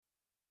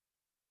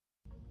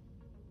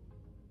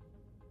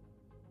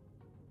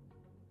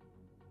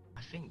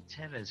think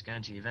Tevez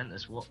going to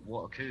Juventus,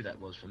 what a coup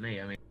that was for me.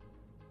 I mean,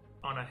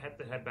 on a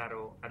head-to-head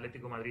battle,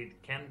 Atletico Madrid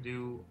can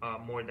do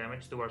more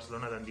damage to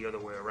Barcelona than the other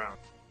way around.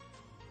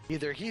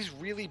 Either he's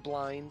really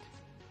blind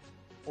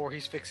or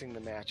he's fixing the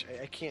match.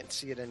 I can't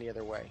see it any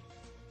other way.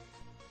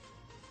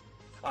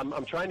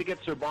 I'm trying to get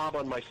Sir Bob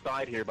on my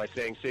side here by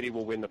saying City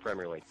will win the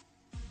Premier League.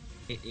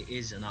 It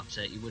is an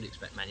upset. You would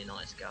expect Man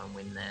United to go and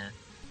win there.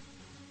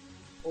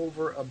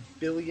 Over $1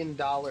 billion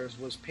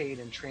was paid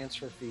in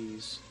transfer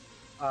fees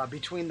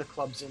between the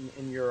clubs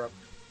in Europe.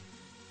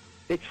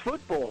 It's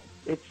football.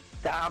 It's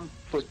damn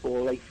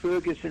football. Like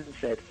Ferguson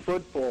said,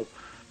 football.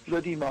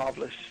 Bloody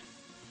marvellous.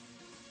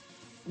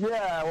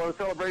 Yeah, well, the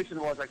celebration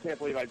was, I can't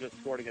believe I just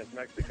scored against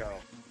Mexico.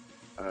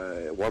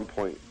 At one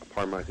point,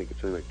 Parma, I think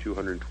it's something like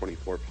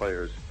 224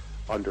 players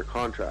under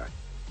contract.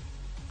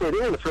 Hey,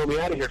 they're going to throw me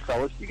out of here,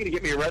 fellas. You're going to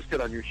get me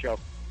arrested on your show.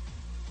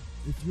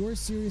 If you're a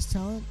serious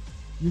talent,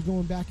 you're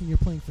going back and you're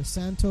playing for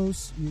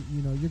Santos.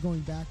 You know, you're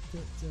going back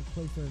to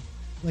play for,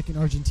 like in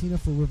Argentina,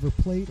 for River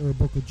Plate or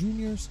Boca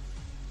Juniors,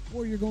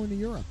 or you're going to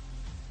Europe.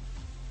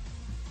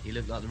 He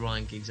looked like the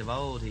Ryan Giggs of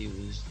old. He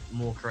was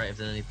more creative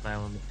than any player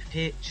on the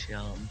pitch.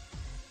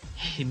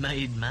 He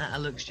made Mata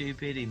look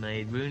stupid. He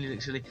made Rooney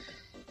look silly.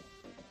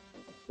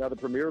 Now, the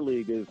Premier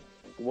League is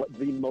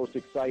the most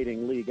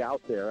exciting league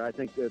out there. I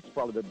think it's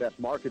probably the best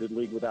marketed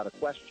league without a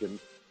question.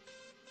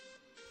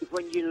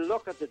 When you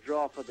look at the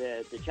draw for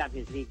the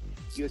Champions League,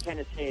 you kind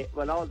of say,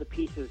 well, all the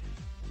pieces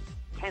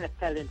kind of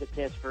fell into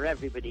place for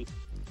everybody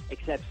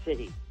except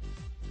City.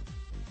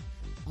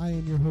 I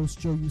am your host,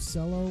 Joe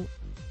Usello.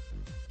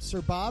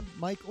 Sir Bob,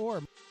 Mike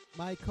Orr,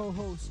 my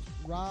co-host,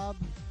 Rob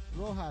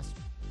Rojas,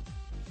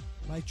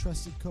 my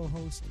trusted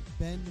co-host,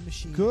 Ben the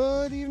Machine.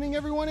 Good evening,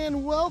 everyone,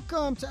 and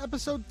welcome to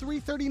episode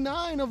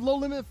 339 of Low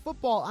Limit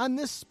Football on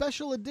this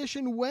special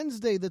edition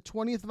Wednesday, the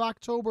 20th of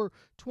October,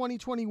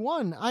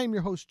 2021. I am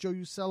your host, Joe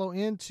Usello,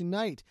 and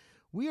tonight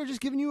we are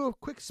just giving you a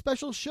quick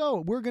special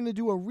show. We're going to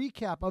do a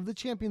recap of the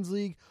Champions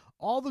League,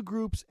 all the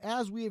groups,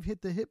 as we have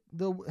hit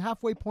the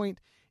halfway point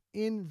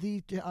in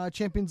the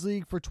Champions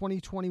League for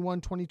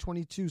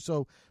 2021-2022.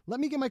 So let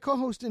me get my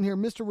co-host in here,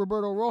 Mr.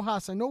 Roberto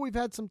Rojas. I know we've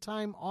had some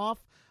time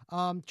off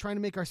trying to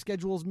make our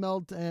schedules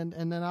meld, and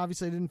then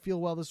obviously I didn't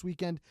feel well this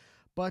weekend.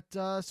 But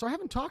so I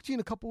haven't talked to you in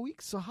a couple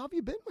weeks. So how have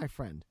you been, my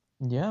friend?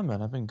 Yeah,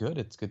 man, I've been good.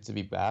 It's good to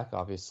be back.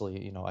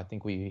 Obviously, you know, I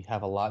think we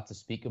have a lot to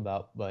speak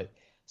about, but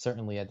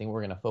certainly I think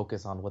we're going to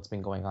focus on what's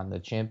been going on in the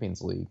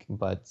Champions League.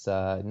 But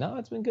no,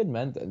 it's been good,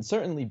 man. And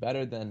certainly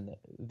better than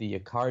the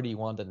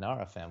Icardi-Wanda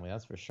Nara family,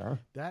 that's for sure.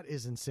 That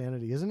is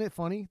insanity. Isn't it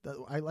funny?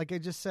 Like I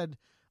just said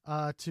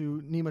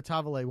to Nima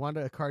Tavale,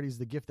 Wanda Icardi's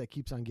the gift that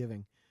keeps on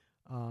giving.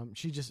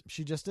 She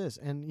just is.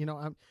 And, you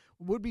know,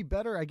 would be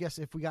better, I guess,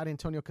 if we got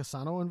Antonio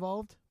Cassano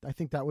involved. I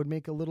think that would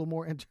make it a little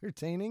more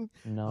entertaining.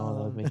 No,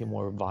 that would make it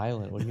more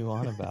violent. What are you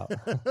on about?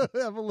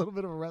 Have a little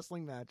bit of a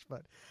wrestling match.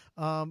 But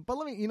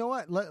let me, you know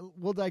what?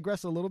 We'll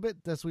digress a little bit.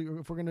 If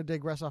we're going to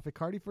digress off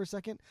Icardi for a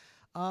second.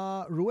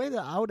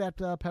 Rueda out at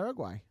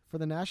Paraguay for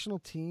the national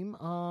team,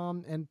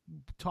 and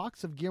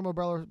talks of Guillermo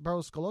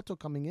Barros Schelotto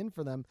coming in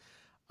for them.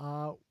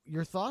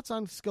 Your thoughts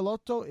on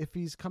Schelotto if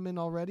he's come in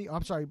already?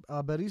 I'm sorry,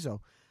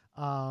 Berizzo.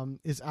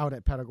 Is out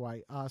at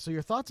Paraguay. So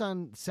your thoughts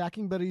on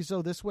sacking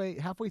Berizzo this way,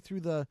 halfway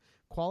through the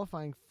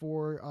qualifying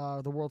for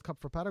the World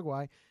Cup for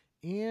Paraguay,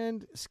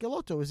 and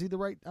Schelotto, is he the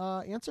right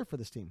answer for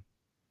this team?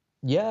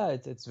 Yeah,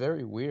 it's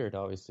very weird.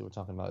 Obviously, we're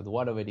talking about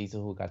Eduardo Berizzo,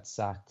 who got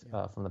sacked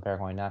from the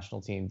Paraguay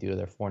national team due to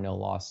their 4-0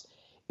 loss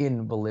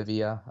in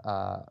Bolivia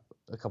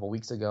a couple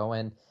weeks ago.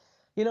 And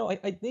you know,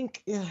 I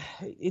think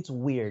it's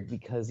weird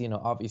because, you know,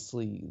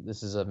 obviously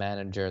this is a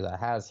manager that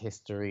has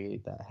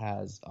history, that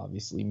has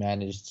obviously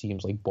managed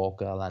teams like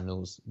Boca,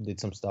 Lanús, did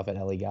some stuff at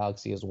LA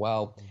Galaxy as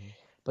well. Mm-hmm.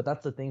 But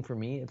that's the thing for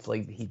me. It's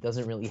like he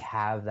doesn't really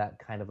have that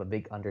kind of a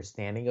big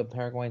understanding of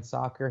Paraguayan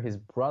soccer. His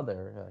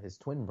brother, his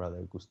twin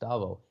brother,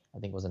 Gustavo, I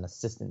think was an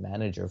assistant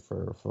manager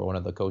for one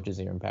of the coaches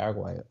here in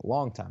Paraguay a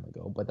long time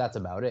ago. But that's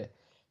about it.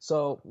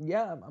 So,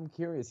 yeah, I'm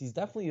curious. He's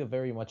definitely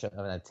very much an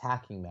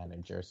attacking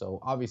manager. So,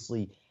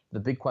 obviously, the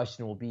big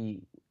question will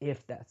be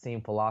if that same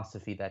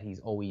philosophy that he's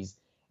always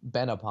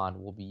been upon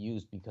will be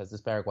used, because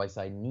this Paraguay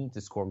side need to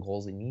score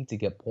goals. They need to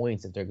get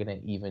points if they're going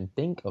to even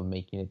think of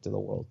making it to the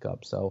World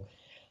Cup. So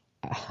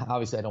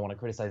obviously I don't want to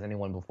criticize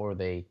anyone before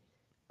they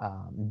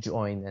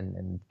join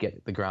and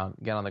get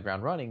on the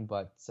ground running.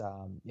 But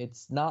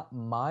it's not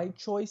my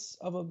choice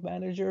of a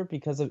manager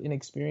because of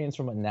inexperience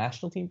from a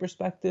national team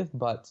perspective.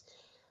 But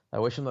I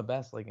wish him the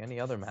best, like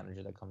any other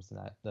manager that comes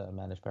to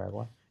manage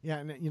Paraguay. Yeah,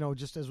 and, you know,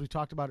 just as we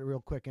talked about it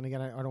real quick, and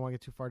again, I don't want to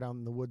get too far down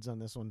in the woods on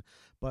this one,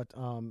 but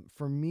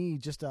for me,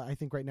 just I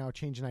think right now a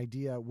change in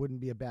idea wouldn't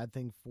be a bad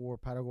thing for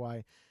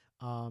Paraguay.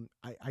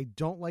 I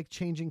don't like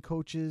changing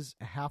coaches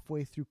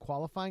halfway through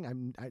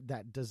qualifying.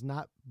 That does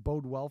not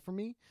bode well for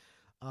me.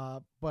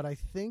 But I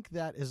think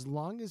that as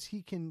long as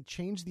he can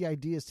change the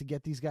ideas to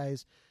get these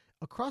guys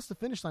across the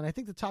finish line, I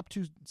think the top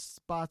two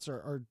spots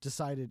are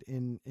decided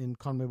in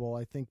CONMEBOL.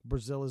 I think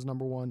Brazil is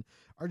number one,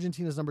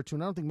 Argentina is number two,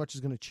 and I don't think much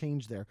is going to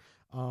change there.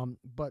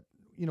 But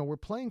we're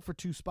playing for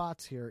 2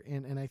 spots here,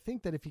 and I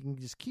think that if he can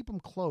just keep them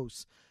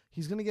close,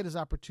 he's going to get his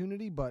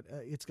opportunity, but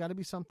it's got to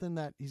be something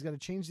that he's got to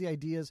change the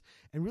ideas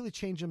and really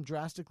change them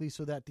drastically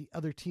so that the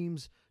other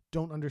teams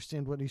don't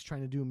understand what he's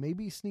trying to do.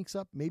 Maybe he sneaks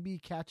up, maybe he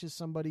catches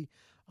somebody,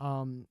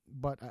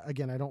 but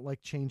again, I don't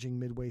like changing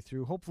midway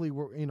through. Hopefully,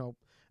 we're,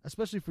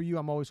 especially for you,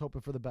 I'm always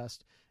hoping for the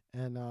best,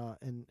 and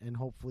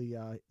hopefully,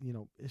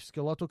 if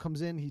Schelotto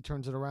comes in, he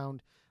turns it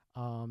around,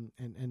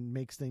 and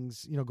makes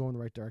things, go in the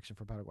right direction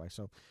for Paraguay.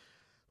 So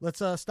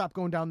let's stop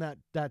going down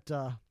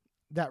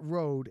that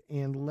road,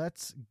 and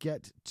let's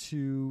get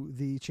to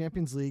the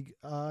Champions League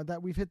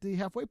that we've hit the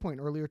halfway point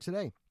earlier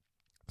today.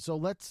 So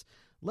let's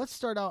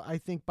start out, I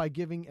think, by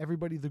giving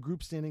everybody the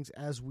group standings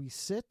as we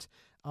sit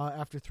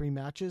after 3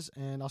 matches,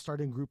 and I'll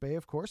start in Group A,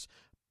 of course.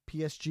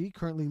 PSG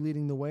currently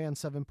leading the way on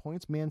 7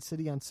 points, Man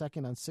City on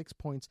second on 6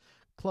 points,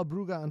 Club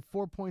Brugge on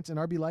 4 points, and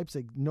RB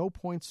Leipzig no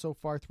points so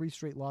far, 3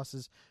 straight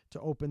losses to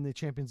open the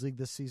Champions League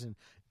this season.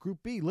 Group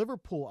B,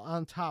 Liverpool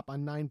on top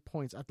on 9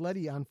 points,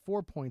 Atleti on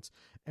 4 points,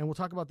 and we'll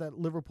talk about that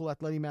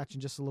Liverpool-Atleti match in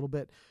just a little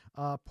bit.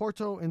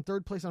 Porto in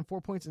 3rd place on 4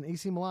 points, and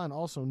AC Milan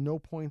also no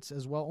points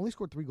as well, only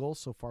scored 3 goals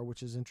so far,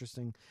 which is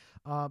interesting.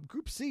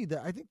 Group C,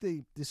 I think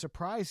the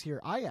surprise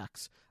here,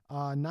 Ajax,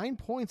 9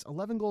 points,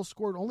 11 goals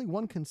scored, only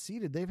 1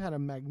 conceded. They've had a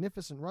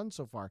magnificent run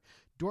so far.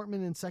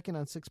 Dortmund in second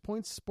on 6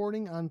 points,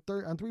 Sporting on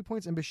 3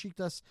 points, and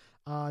Besiktas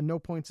no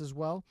points as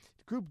well.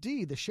 Group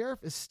D, the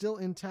Sheriff is still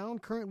in town,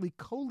 currently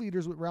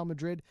co-leaders with Real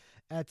Madrid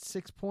at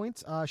 6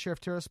 points. Sheriff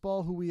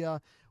Tiraspol, who we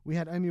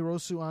had Emi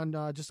Rosu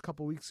on just a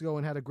couple weeks ago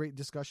and had a great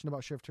discussion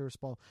about Sheriff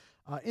Tiraspol.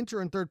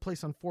 Inter in 3rd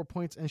place on 4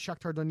 points, and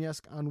Shakhtar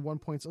Donetsk on 1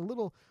 point. A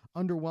little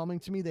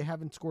underwhelming to me. They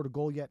haven't scored a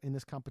goal yet in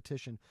this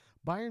competition.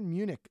 Bayern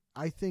Munich,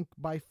 I think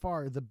by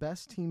far the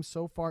best team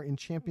so far in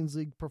Champions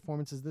League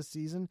performances this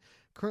season.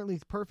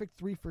 Currently perfect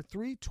 3 for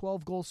 3,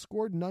 12 goals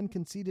scored, none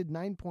conceded,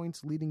 9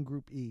 points, leading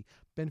Group E.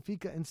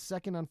 Benfica in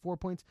second on 4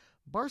 points.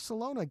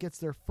 Barcelona gets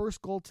their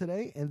first goal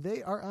today, and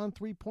they are on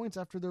 3 points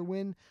after their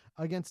win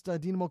against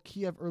Dinamo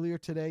Kiev earlier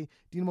today.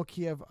 Dinamo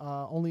Kiev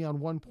only on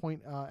 1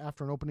 point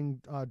after an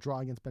opening draw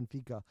against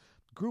Benfica.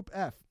 Group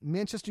F,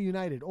 Manchester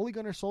United. Ole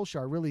Gunnar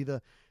Solskjaer, really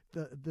the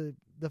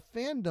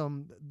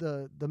fandom,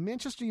 the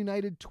Manchester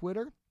United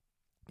Twitter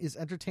is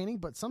entertaining,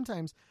 but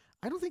sometimes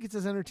I don't think it's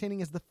as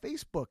entertaining as the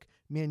Facebook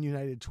Man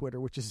United Twitter,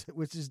 which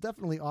is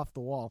definitely off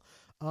the wall.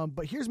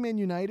 But here's Man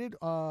United,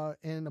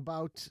 and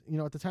about,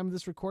 at the time of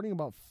this recording,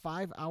 about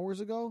 5 hours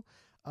ago,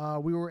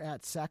 we were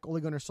at sack Ole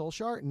Gunnar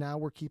Solskjaer. Now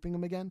we're keeping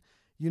him again.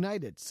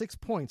 United, 6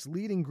 points,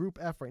 leading Group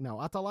F right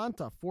now.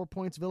 Atalanta, 4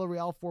 points.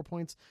 Villarreal, 4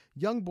 points.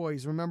 Young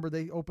Boys, remember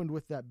they opened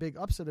with that big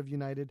upset of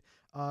United,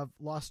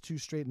 lost 2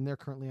 straight, and they're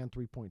currently on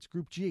 3 points.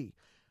 Group G,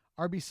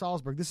 RB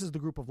Salzburg. This is the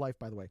group of life,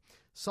 by the way.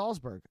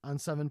 Salzburg on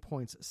 7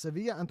 points.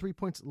 Sevilla on 3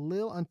 points.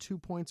 Lille on 2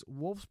 points.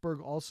 Wolfsburg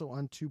also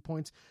on 2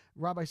 points.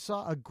 Rob, I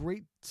saw a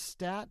great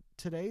stat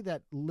today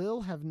that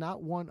Lille have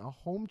not won a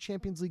home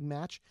Champions League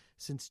match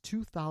since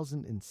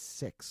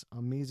 2006.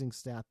 Amazing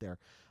stat there.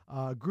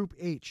 Group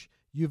H,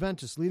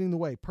 Juventus leading the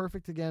way.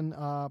 Perfect again.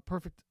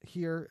 Perfect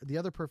here. The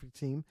other perfect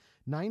team.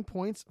 9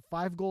 points,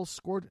 5 goals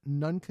scored,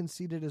 none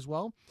conceded as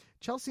well.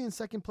 Chelsea in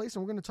second place,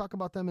 and we're going to talk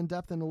about them in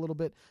depth in a little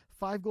bit.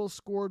 5 goals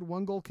scored,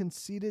 1 goal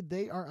conceded.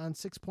 They are on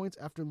 6 points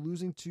after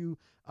losing to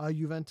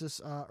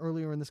Juventus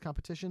earlier in this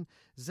competition.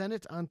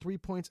 Zenit on 3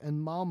 points,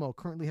 and Malmo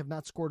currently have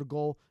not scored a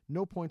goal.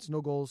 No points,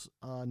 no goals.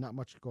 Not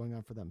much going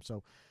on for them.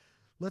 So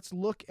let's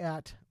look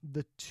at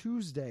the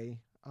Tuesday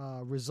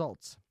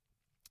results.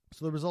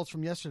 So the results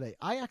from yesterday: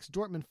 Ajax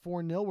Dortmund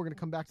 4-0. We're going to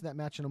come back to that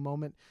match in a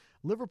moment.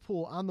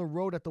 Liverpool on the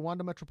road at the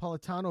Wanda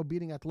Metropolitano,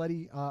 beating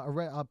Atleti.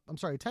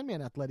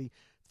 10-man Atleti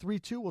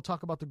 3-2. We'll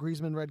talk about the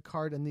Griezmann red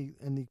card and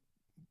the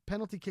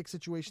penalty kick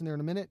situation there in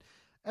a minute.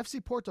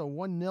 FC Porto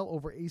 1-0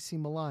 over AC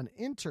Milan.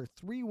 Inter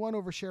 3-1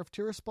 over Sheriff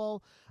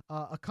Tiraspol.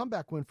 A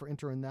comeback win for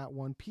Inter in that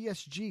one.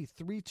 PSG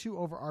 3-2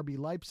 over RB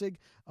Leipzig.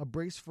 A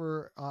brace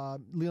for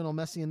Lionel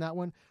Messi in that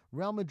one.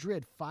 Real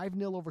Madrid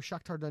 5-0 over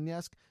Shakhtar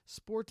Donetsk.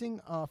 Sporting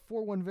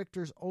 4-1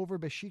 victors over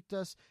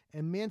Besiktas.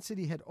 And Man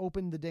City had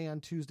opened the day on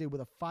Tuesday with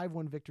a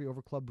 5-1 victory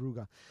over Club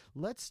Brugge.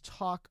 Let's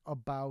talk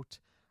about...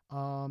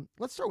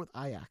 let's start with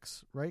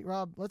Ajax, right,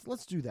 Rob?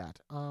 Let's do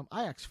that.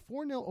 Ajax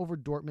 4-0 over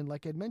Dortmund.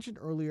 Like I mentioned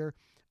earlier,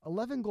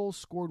 11 goals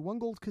scored, 1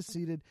 goal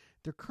conceded.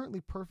 They're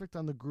currently perfect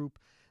on the group.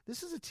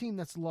 This is a team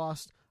that's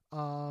lost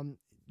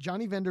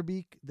Johnny van der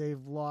Beek.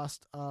 They've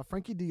lost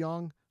Frankie de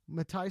Jong,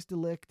 Matthijs de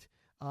Ligt,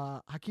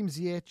 Hakim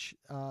Ziyech.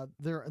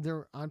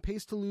 They're on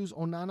pace to lose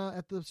Onana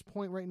at this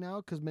point right now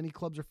because many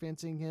clubs are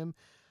fancying him.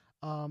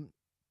 And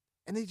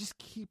they just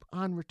keep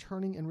on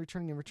returning and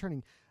returning and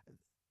returning.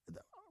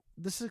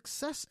 The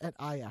success at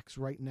Ajax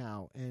right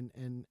now,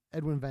 and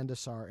Edwin van der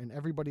Sar and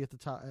everybody at the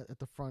top, at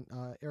the front,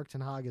 Erik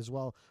ten Hag as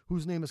well,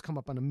 whose name has come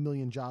up on a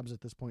million jobs at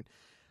this point,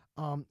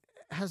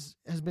 has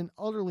been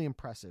utterly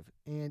impressive.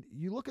 And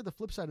you look at the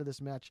flip side of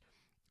this match,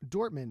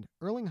 Dortmund,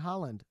 Erling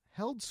Haaland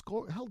held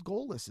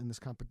goalless in this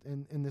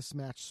in this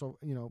match. So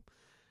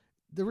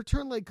the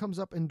return leg comes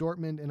up in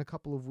Dortmund in a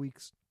couple of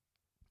weeks.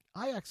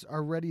 Ajax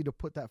are ready to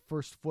put that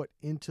first foot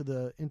into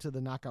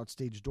the knockout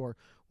stage door.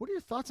 What are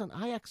your thoughts on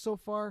Ajax so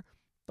far?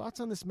 Thoughts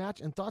on this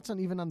match, and thoughts on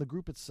even on the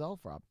group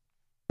itself, Rob?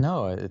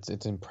 No,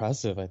 it's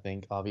impressive. I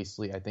think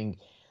obviously, I think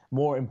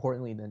more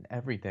importantly than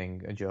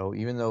everything, Joe,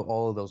 even though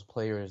all of those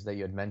players that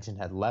you had mentioned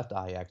had left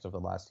Ajax over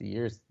the last few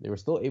years, they were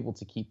still able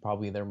to keep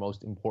probably their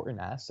most important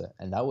asset,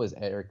 and that was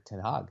Erik ten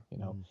Hag.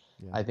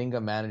 I think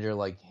a manager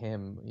like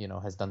him,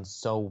 has done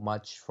so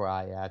much for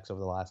Ajax over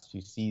the last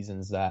few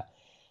seasons that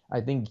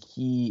I think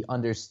he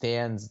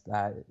understands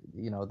that,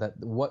 that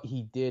what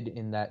he did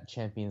in that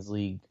Champions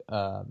League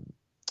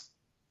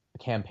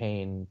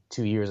campaign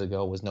 2 years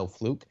ago was no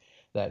fluke,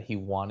 that he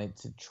wanted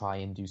to try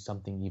and do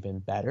something even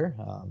better.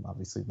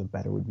 Obviously, the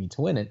better would be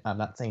to win it. I'm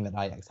not saying that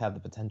Ajax have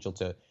the potential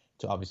to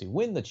obviously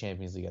win the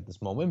Champions League at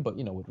this moment, but,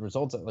 with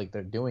results that, like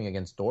they're doing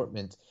against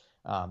Dortmund,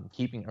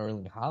 keeping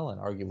Erling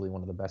Haaland, arguably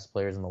one of the best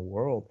players in the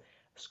world,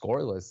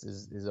 scoreless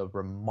is a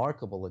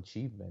remarkable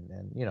achievement.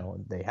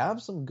 And, they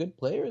have some good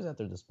players at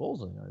their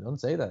disposal. I don't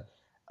say that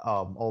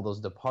all those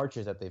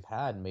departures that they've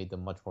had made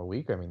them much more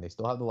weaker. I mean, they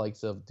still have the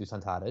likes of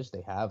Dusan Tadic.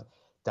 They have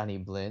Danny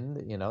Blind,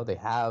 they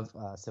have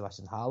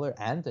Sebastian Haller,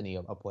 Anthony,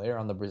 a player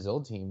on the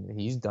Brazil team.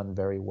 He's done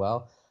very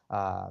well.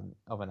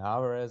 Owen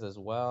Alvarez as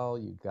well.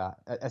 You got,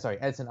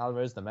 Edson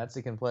Alvarez, the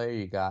Mexican player.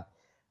 You got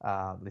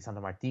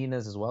Lisandro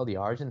Martinez as well, the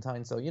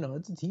Argentine. So,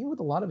 it's a team with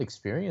a lot of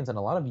experience and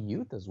a lot of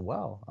youth as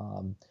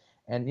well.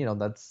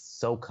 And, that's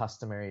so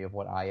customary of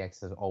what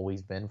Ajax has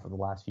always been for the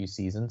last few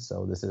seasons.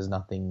 So this is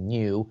nothing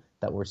new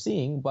that we're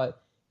seeing,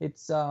 but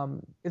it's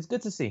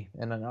good to see.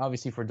 And then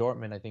obviously for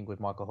Dortmund, I think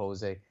with Marco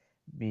Jose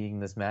being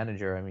this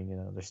manager, I mean,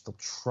 they're still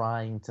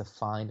trying to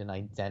find an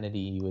identity,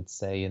 you would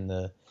say,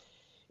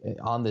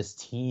 on this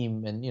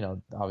team.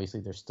 And,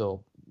 obviously they're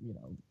still,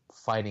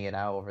 fighting it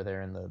out over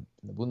there in the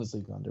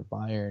Bundesliga under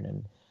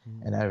Bayern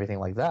and everything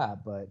like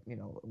that. But,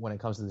 when it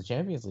comes to the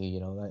Champions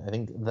League, I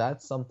think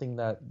that's something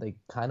that they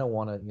kind of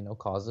want to,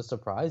 cause a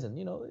surprise. And,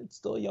 it's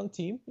still a young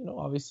team.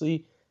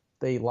 Obviously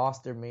they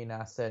lost their main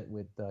asset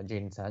with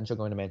Jadon Sancho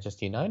going to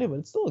Manchester United, but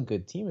it's still a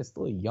good team. It's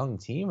still a young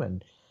team.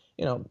 And,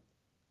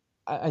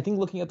 I think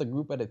looking at the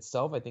group at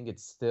itself, I think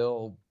it's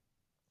still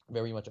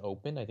very much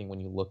open. I think when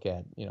you look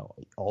at,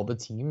 all the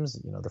teams,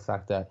 the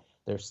fact that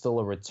there's still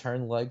a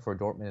return leg for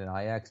Dortmund and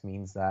Ajax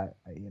means that,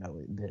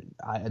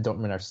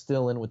 Dortmund are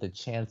still in with a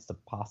chance to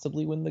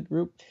possibly win the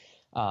group.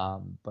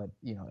 But,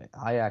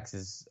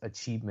 Ajax's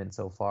achievement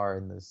so far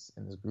in this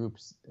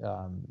groups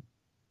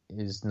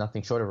is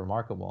nothing short of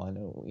remarkable. And,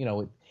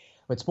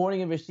 with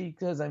Sporting and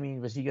Besiktas, I mean,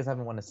 Besiktas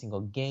haven't won a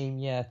single game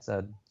yet.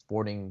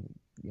 Sporting,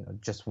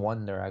 just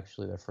won their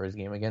first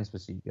game against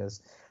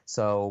Besiktas.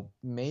 So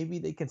maybe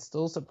they can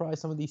still surprise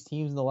some of these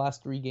teams in the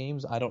last 3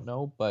 games. I don't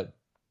know. But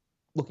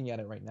looking at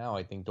it right now,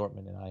 I think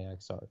Dortmund and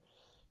Ajax are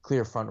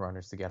clear front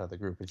runners to get out of the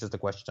group. It's just a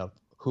question of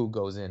who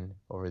goes in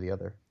over the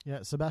other.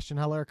 Yeah, Sebastian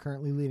Haller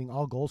currently leading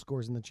all goal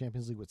scorers in the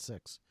Champions League with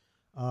 6.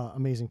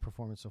 Amazing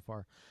performance so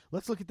far.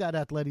 Let's look at that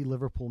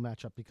Atleti-Liverpool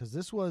matchup, because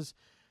this was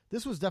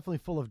definitely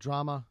full of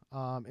drama.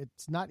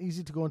 It's not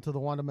easy to go into the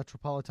Wanda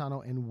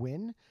Metropolitano and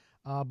win.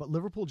 But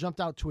Liverpool jumped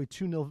out to a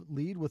 2-0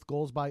 lead with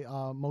goals by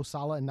Mo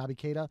Salah and Naby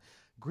Keita.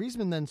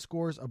 Griezmann then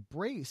scores a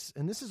brace,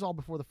 and this is all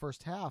before the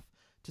first half,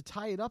 to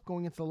tie it up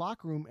going into the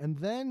locker room, and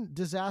then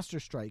disaster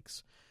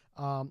strikes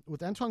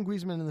with Antoine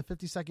Griezmann in the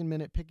 52nd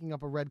minute picking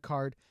up a red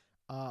card.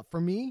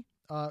 For me,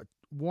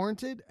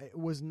 warranted. It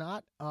was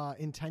not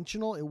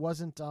intentional. It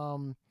wasn't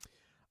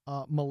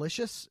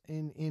malicious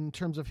in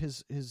terms of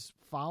his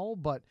foul,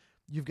 but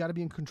you've got to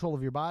be in control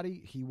of your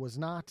body. He was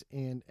not,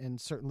 and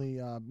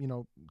certainly,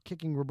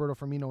 kicking Roberto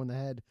Firmino in the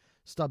head,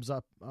 studs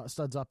up,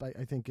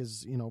 I think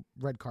is,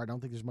 red card. I don't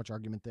think there's much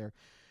argument there.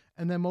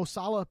 And then Mo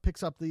Salah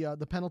picks up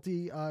the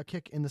penalty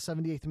kick in the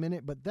 78th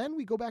minute. But then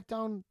we go back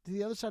down to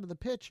the other side of the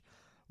pitch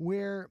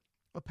where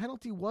a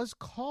penalty was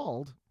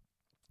called,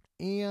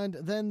 and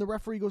then the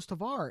referee goes to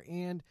VAR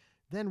and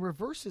then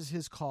reverses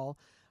his call.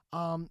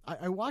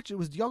 I watched, it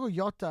was Diogo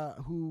Jota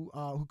who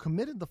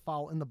committed the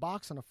foul in the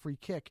box on a free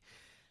kick.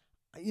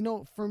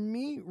 For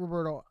me,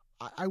 Roberto,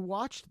 I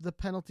watched the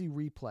penalty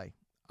replay.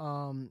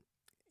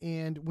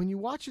 And when you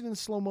watch it in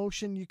slow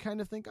motion, you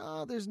kind of think,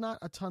 there's not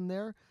a ton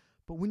there.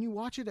 But when you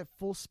watch it at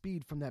full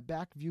speed from that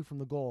back view from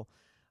the goal,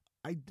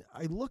 I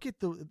look at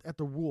the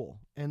rule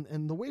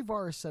and the way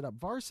VAR is set up.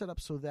 VAR is set up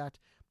so that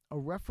a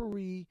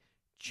referee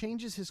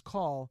changes his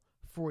call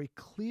for a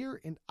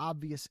clear and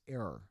obvious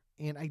error.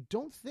 And I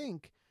don't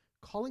think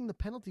calling the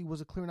penalty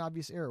was a clear and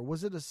obvious error.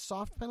 Was it a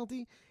soft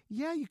penalty?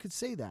 Yeah, you could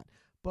say that.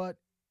 But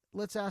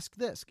let's ask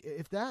this.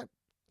 If that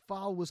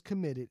foul was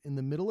committed in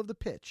the middle of the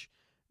pitch,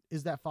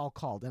 is that foul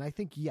called? And I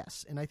think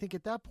yes. And I think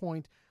at that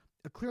point,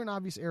 a clear and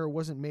obvious error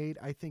wasn't made.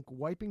 I think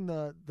wiping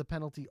the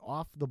penalty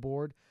off the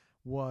board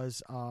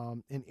was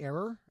an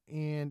error,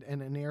 and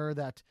an error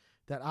that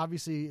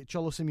obviously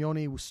Cholo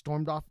Simeone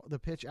stormed off the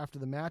pitch after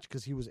the match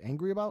because he was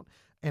angry about,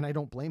 and I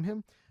don't blame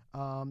him.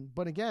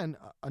 But again,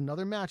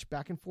 another match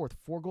back and forth,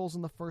 4 goals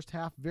in the first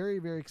half, very,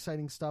 very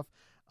exciting stuff.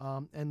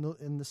 And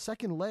the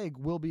second leg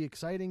will be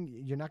exciting.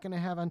 You're not going to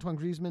have Antoine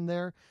Griezmann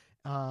there,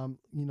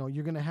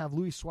 You're going to have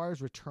Luis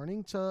Suarez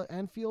returning to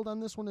Anfield on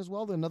this one as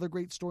well. Another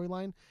great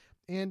storyline,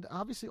 and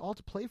obviously all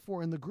to play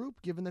for in the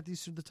group, given that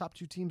these are the top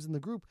two teams in the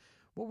group.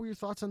 What were your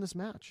thoughts on this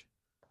match?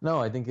 No,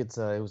 I think it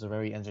was a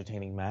very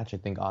entertaining match. I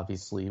think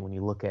obviously when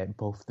you look at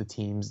both the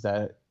teams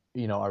that,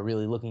 are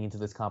really looking into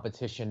this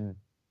competition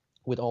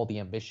with all the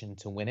ambition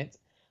to win it,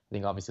 I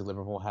think obviously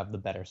Liverpool have the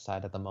better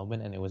side at the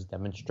moment, and it was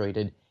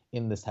demonstrated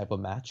in this type of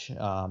match.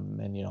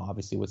 And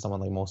obviously with someone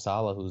like Mo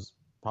Salah, who's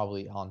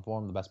probably on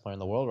form, the best player in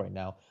the world right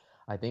now,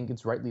 I think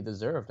it's rightly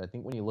deserved. I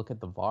think when you look at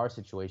the VAR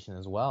situation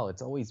as well,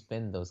 it's always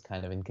been those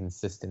kind of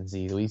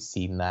inconsistencies. We've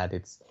seen that.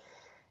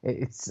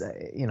 It's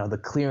the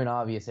clear and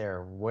obvious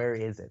error. Where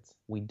is it?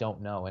 We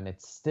don't know, and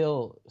it's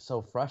still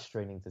so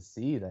frustrating to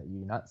see that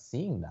you're not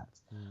seeing that.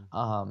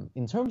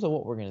 In terms of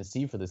what we're going to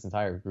see for this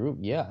entire group,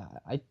 yeah,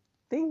 I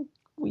think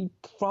we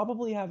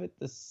probably have it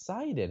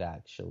decided.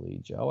 Actually,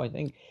 Joe, I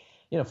think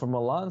for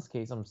Milan's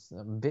case, I'm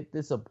a bit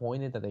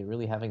disappointed that they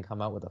really haven't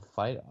come out with a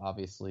fight.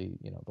 Obviously,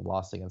 the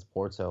loss against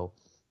Porto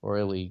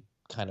really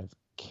kind of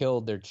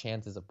killed their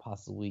chances of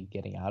possibly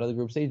getting out of the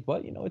group stage.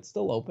 But it's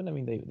still open. I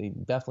mean, they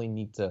definitely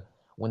need to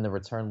win the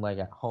return leg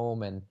at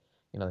home, and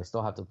they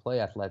still have to play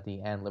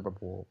Atleti and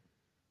Liverpool,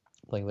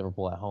 playing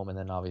Liverpool at home, and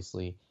then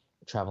obviously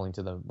traveling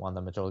to the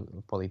Wanda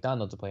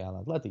Metropolitano to play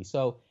on Atleti.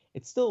 So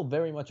it's still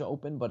very much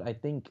open, but I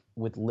think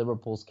with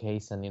Liverpool's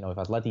case, and if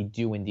Atleti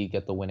do indeed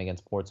get the win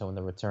against Porto in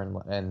the return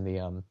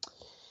and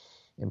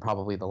in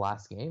probably the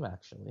last game,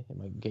 actually, it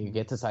might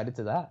get decided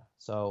to that.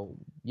 So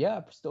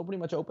yeah, still pretty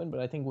much open, but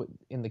I think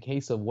in the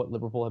case of what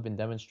Liverpool have been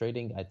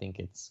demonstrating, I think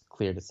it's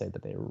clear to say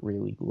that they're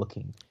really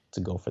looking to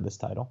go for this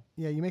title.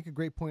 Yeah, you make a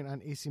great point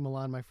on AC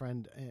Milan, my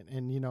friend,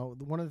 and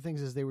one of the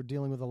things is they were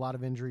dealing with a lot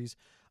of injuries.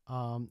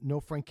 No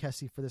Frank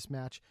Kessie for this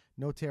match,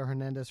 no Theo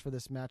Hernandez for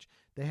this match.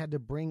 They had to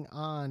bring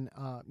on,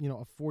 a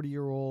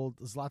 40-year-old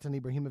Zlatan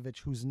Ibrahimovic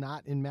who's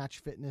not in match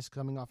fitness,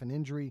 coming off an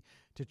injury,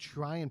 to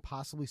try and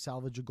possibly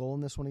salvage a goal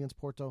in this one against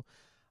Porto.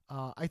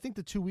 I think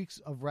the 2 weeks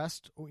of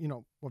rest,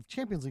 of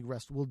Champions League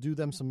rest, will do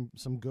them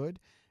some good.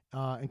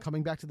 And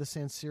coming back to the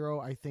San Siro,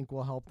 I think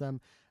will help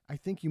them. I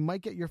think you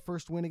might get your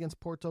first win against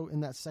Porto in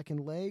that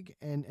second leg,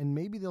 and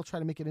maybe they'll try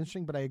to make it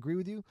interesting, but I agree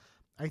with you.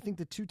 I think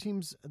the two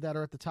teams that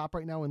are at the top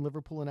right now in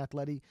Liverpool and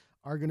Atleti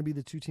are going to be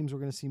the two teams we're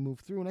going to see move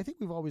through, and I think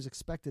we've always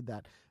expected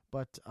that.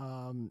 But,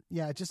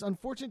 it's just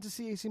unfortunate to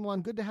see AC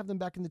Milan. Good to have them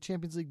back in the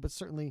Champions League, but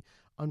certainly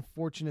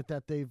unfortunate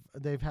that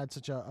they've had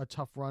such a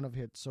tough run of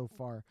hits so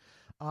far.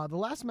 The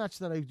last match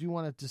that I do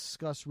want to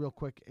discuss real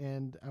quick,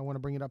 and I want to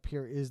bring it up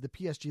here, is the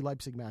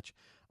PSG-Leipzig match.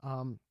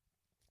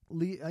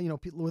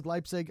 With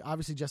Leipzig,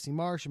 obviously Jesse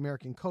Marsch,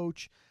 American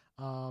coach.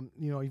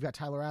 You've got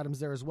Tyler Adams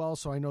there as well,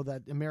 so I know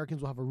that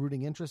Americans will have a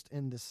rooting interest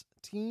in this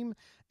team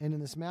and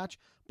in this match.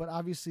 But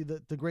obviously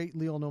the great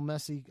Lionel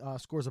Messi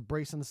scores a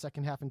brace in the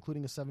second half,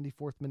 including a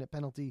 74th minute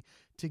penalty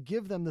to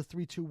give them the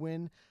 3-2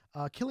 win.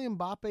 Kylian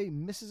Mbappe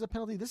misses a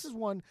penalty. This is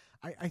one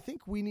I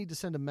think we need to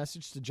send a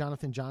message to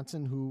Jonathan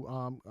Johnson, who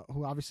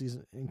obviously is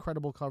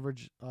incredible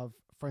coverage of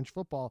French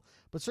football,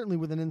 but certainly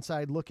with an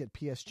inside look at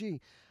PSG.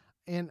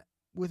 And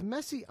with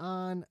Messi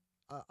on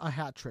a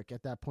hat trick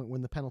at that point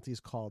when the penalty is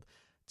called,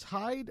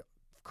 tied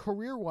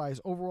career-wise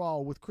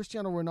overall with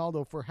Cristiano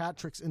Ronaldo for hat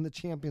tricks in the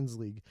Champions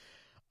League.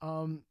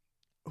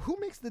 Who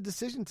makes the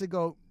decision to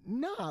go,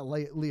 nah,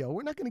 Leo,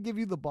 we're not going to give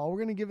you the ball. We're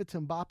going to give it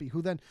to Mbappe,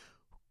 who then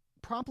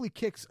promptly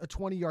kicks a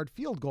 20-yard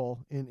field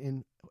goal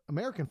in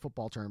American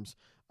football terms,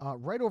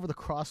 right over the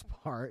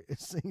crossbar.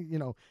 It's,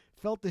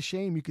 felt the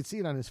shame. You could see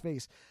it on his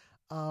face.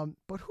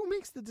 But who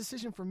makes the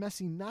decision for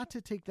Messi not to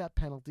take that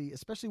penalty,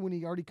 especially when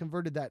he already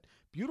converted that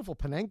beautiful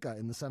Panenka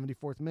in the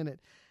 74th minute?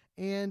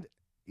 And,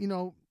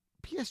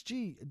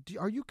 PSG,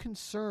 are you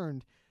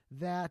concerned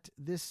that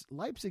this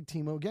Leipzig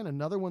team, again,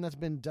 another one that's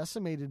been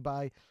decimated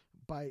by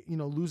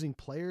losing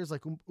players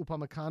like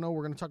Upamecano?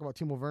 We're going to talk about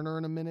Timo Werner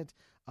in a minute.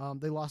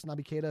 They lost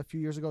Naby Keita a few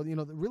years ago.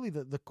 Really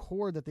the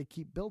core that they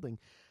keep building,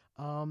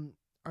 and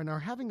are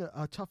having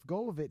a tough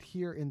go of it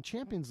here in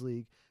Champions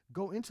League.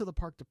 Go into the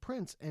Parc des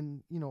Princes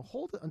and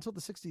hold it until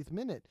the 60th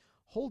minute,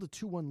 hold a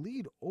 2-1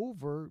 lead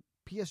over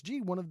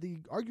PSG, one of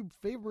the argued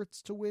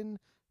favorites to win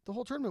the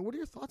whole tournament. What are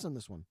your thoughts on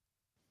this one?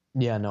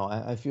 Yeah, no,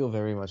 I feel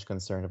very much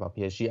concerned about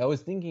PSG. I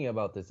was thinking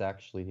about this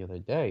actually the other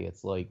day.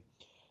 It's like,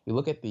 you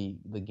look at the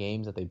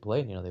games that they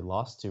played, they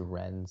lost to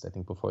Rennes, I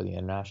think, before the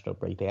international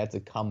break. They had to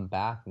come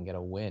back and get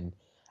a win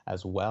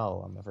as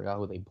well. I forgot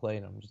who they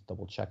played. I'm just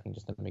double checking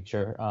just to make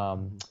sure.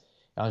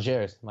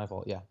 Angers, my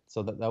fault. Yeah.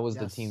 So that was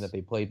the team that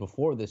they played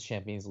before this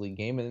Champions League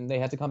game, and they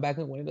had to come back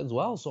and win it as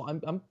well. So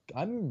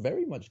I'm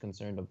very much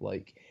concerned of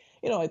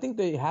I think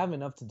they have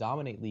enough to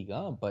dominate Ligue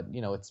 1, but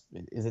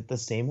is it the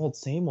same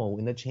old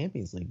in the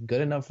Champions League?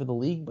 Good enough for the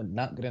league, but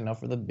not good enough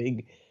for the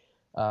big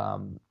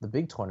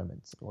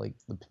tournaments like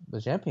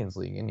the Champions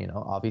League. And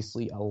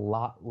obviously a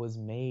lot was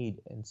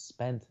made and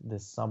spent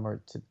this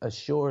summer to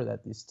assure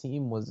that this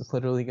team was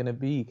literally going to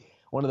be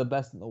one of the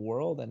best in the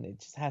world, and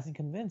it just hasn't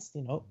convinced.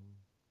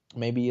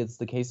 Maybe it's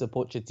the case of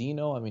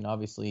Pochettino. I mean,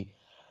 obviously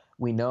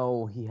we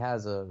know he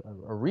has a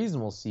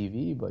reasonable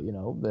CV, but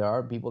there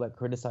are people that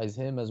criticize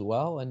him as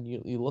well. And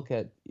you look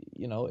at,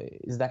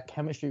 is that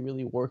chemistry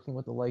really working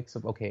with the likes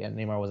of, okay, and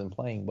Neymar wasn't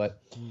playing,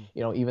 but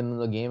even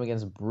the game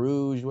against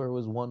Bruges where it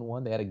was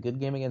 1-1, they had a good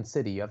game against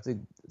City. You have to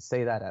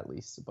say that at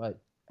least, but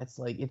it's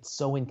like it's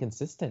so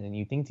inconsistent, and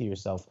you think to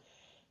yourself,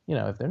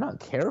 if they're not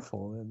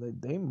careful,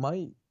 they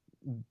might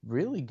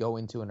really go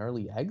into an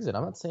early exit.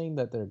 I'm not saying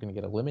that they're going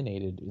to get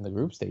eliminated in the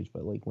group stage,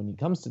 but like when it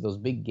comes to those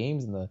big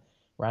games in the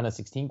round of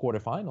 16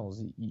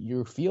 quarterfinals,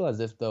 you feel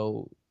as if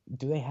though,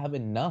 do they have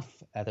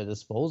enough at their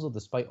disposal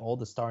despite all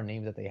the star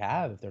names that they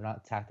have if they're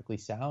not tactically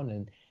sound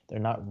and they're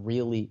not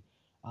really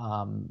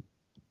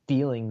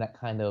feeling that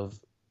kind of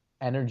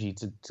energy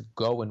to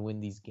go and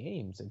win these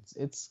games?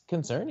 It's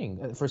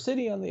concerning. For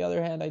City, on the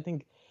other hand, I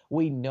think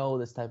we know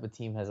this type of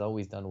team has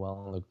always done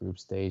well in the group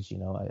stage.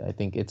 I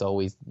think it's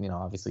always,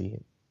 obviously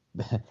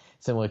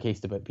similar case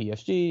to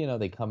PSG.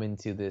 They come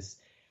into this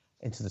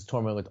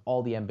tournament with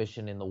all the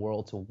ambition in the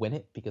world to win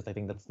it, because I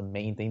think that's the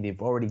main thing.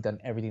 They've already done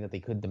everything that they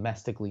could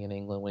domestically in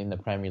England, winning the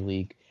Premier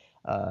League,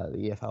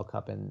 the EFL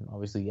Cup, and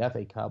obviously the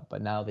FA Cup.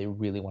 But now they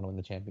really want to win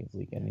the Champions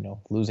League. And,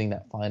 losing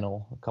that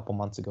final a couple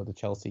months ago to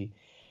Chelsea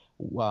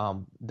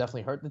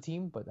definitely hurt the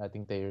team. But I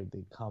think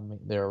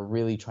they're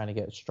really trying to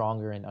get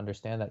stronger and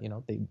understand that,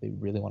 they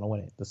really want to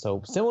win it.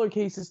 So similar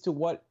cases to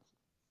what,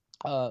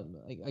 I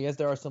guess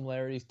there are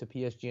similarities to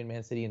PSG and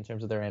Man City in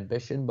terms of their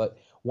ambition, but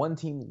one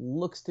team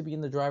looks to be in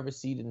the driver's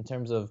seat in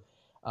terms of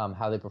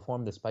how they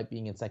perform despite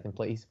being in second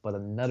place, but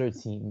another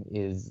team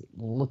is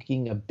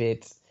looking a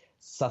bit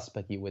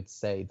suspect, you would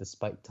say,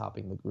 despite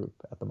topping the group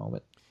at the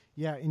moment.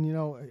 Yeah, and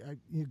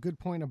a good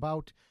point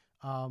about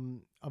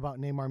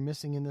Neymar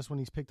missing in this when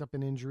he's picked up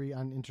an injury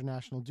on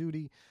international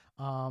duty.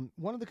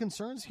 One of the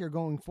concerns here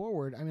going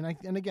forward,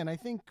 I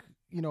think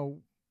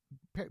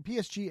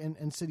PSG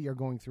and City are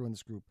going through in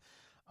this group.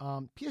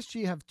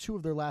 PSG have 2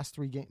 of their last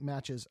 3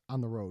 matches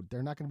on the road.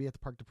 They're not going to be at the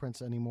Parc des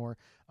Princes anymore.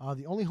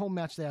 The only home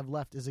match they have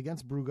left is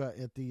against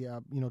Brugge at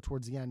the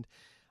towards the end.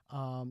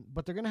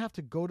 But they're going to have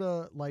to go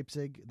to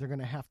Leipzig. They're going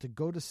to have to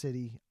go to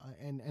City,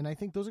 and I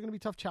think those are going to be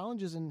tough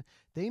challenges. And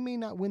they may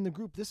not win the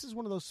group. This is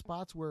one of those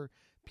spots where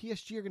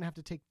PSG are going to have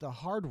to take the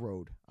hard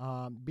road,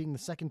 being the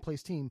second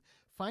place team,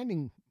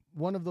 finding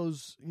one of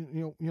those,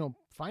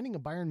 finding a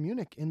Bayern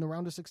Munich in the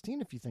round of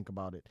 16, if you think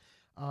about it.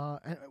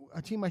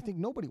 A team I think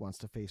nobody wants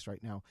to face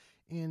right now.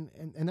 And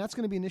that's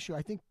going to be an issue.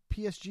 I think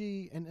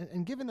PSG,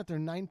 and given that they're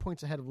 9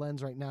 points ahead of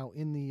Lens right now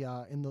in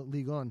the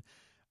Ligue 1,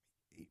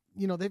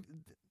 they've,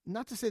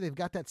 not to say they've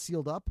got that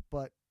sealed up,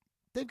 but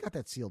they've got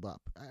that sealed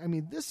up.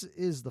 This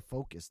is the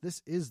focus.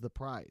 This is the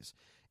prize.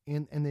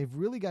 And they've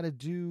really got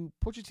to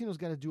Pochettino's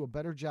got to do a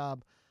better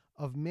job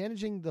of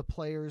managing the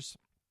players,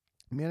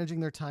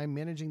 managing their time,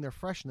 managing their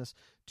freshness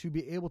to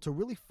be able to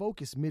really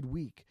focus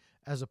midweek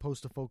as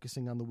opposed to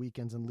focusing on the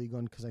weekends in Ligue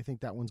 1, because I think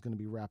that one's going to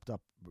be wrapped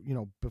up,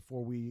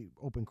 before we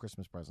open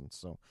Christmas presents.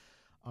 So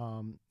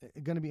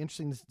going to be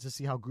interesting to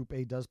see how Group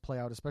A does play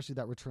out, especially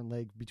that return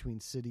leg between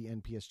City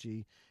and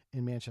PSG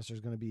in Manchester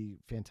is going to be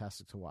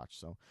fantastic to watch.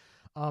 So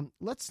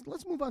let's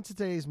move on to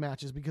today's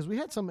matches, because we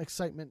had some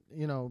excitement,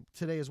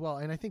 today as well.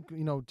 And I think,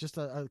 just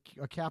a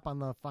cap on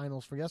the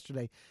finals for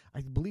yesterday,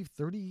 I believe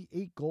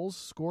 38 goals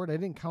scored. I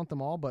didn't count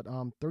them all, but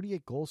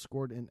 38 goals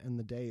scored in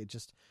the day. It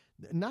just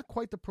not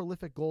quite the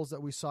prolific goals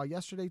that we saw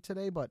yesterday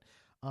today, but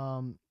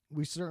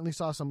we certainly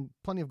saw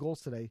plenty of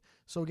goals today.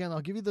 So again, I'll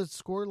give you the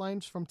score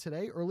lines from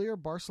today. Earlier,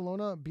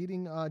 Barcelona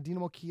beating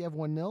Dinamo Kiev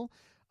 1-0.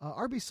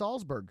 RB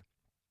Salzburg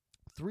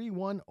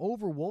 3-1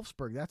 over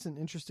Wolfsburg. That's an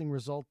interesting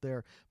result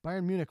there.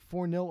 Bayern Munich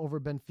 4-0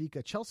 over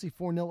Benfica. Chelsea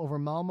 4-0 over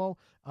Malmo,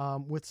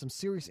 with some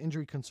serious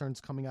injury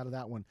concerns coming out of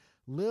that one.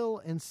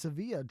 Lille and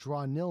Sevilla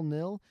draw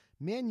 0-0.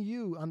 Man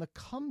U on the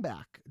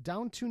comeback,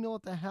 down 2-0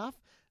 at the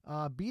half,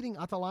 beating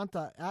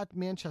Atalanta at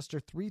Manchester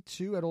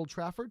 3-2 at Old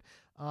Trafford.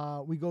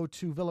 We go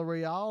to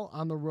Villarreal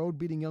on the road,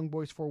 beating Young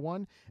Boys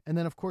 4-1. And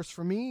then, of course,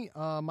 for me,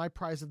 my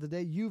prize of the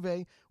day,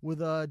 Juve with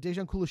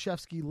Dejan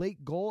Kulusevski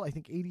late goal, I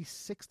think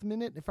 86th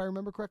minute, if I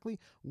remember correctly,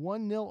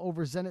 1-0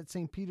 over Zenit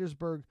St.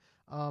 Petersburg.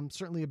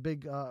 Certainly a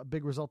big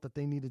result that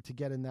they needed to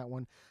get in that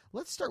one.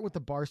 Let's start with the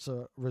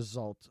Barca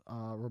result,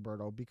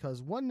 Roberto,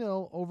 because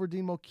 1-0 over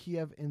Dinamo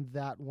Kiev in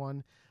that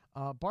one.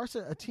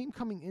 Barca, a team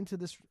coming into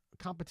this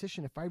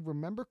competition, if I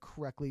remember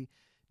correctly,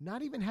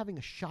 not even having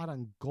a shot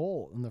on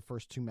goal in the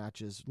first 2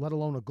 matches, let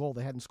alone a goal.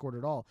 They hadn't scored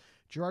at all.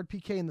 Gerard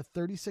Piqué in the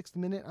 36th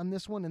minute on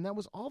this one, and that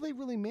was all they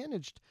really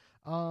managed,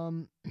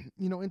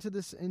 into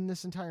this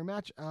entire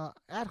match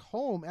at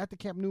home at the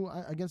Camp Nou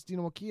against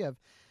Dinamo Kiev.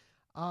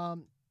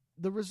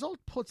 The result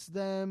puts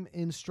them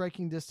in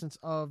striking distance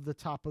of the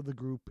top of the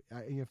group,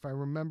 if I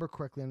remember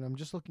correctly, and I'm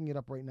just looking it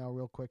up right now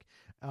real quick.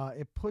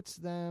 It puts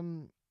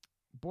them...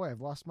 Boy,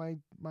 I've lost my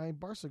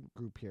Barca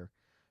group here.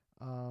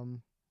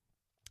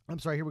 I'm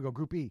sorry, here we go.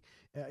 Group E.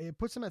 It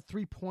puts them at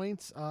 3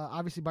 points.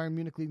 Obviously, Bayern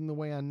Munich leading the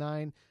way on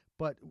 9,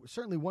 but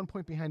certainly 1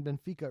 point behind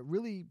Benfica.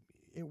 Really,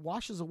 it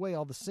washes away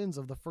all the sins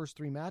of the first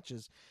 3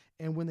 matches.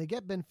 And when they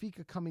get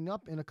Benfica coming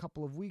up in a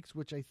couple of weeks,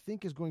 which I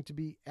think is going to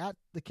be at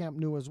the Camp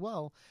Nou as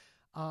well,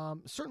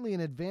 Certainly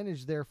an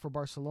advantage there for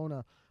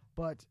Barcelona,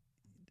 but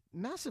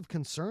massive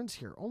concerns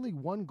here. Only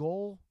one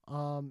goal,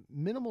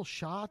 minimal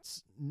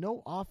shots,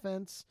 no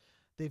offense.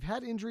 They've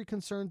had injury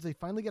concerns. They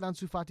finally get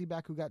Ansu Fati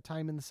back, who got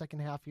time in the second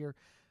half here.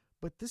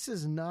 But this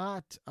is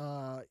not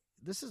the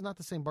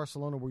same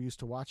Barcelona we're used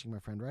to watching, my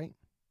friend, right?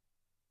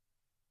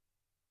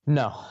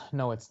 No,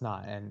 it's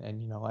not.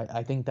 And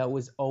I think that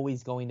was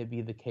always going to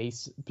be the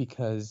case,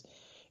 because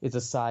it's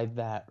a side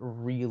that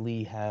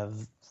really have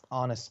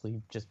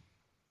honestly just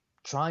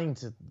trying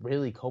to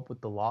really cope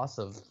with the loss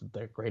of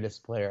their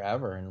greatest player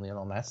ever in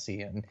Lionel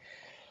Messi. And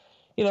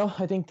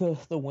I think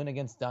the win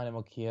against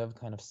Dynamo Kiev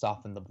kind of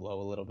softened the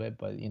blow a little bit,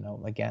 but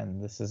again,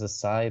 this is a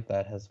side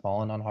that has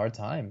fallen on hard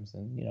times,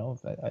 and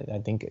I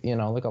think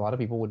like a lot of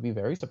people would be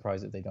very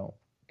surprised if they don't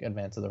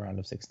advance to the round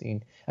of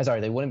 16. I'm sorry,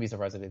 they wouldn't be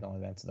surprised if they don't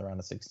advance to the round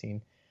of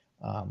 16.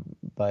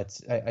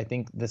 But I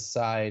think this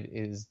side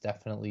is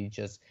definitely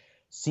just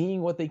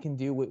seeing what they can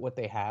do with what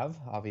they have.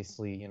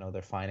 Obviously,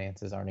 their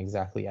finances aren't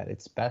exactly at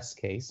its best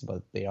case,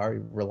 but they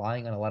are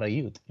relying on a lot of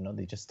youth.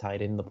 They just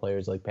tied in the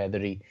players like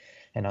Pedri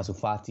and Ansu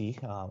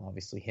Fati.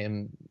 Obviously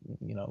him,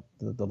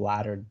 the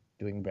latter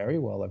doing very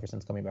well ever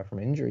since coming back from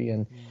injury.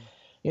 And,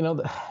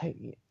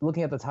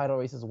 looking at the title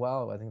race as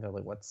well, I think they're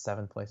like,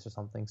 7th place or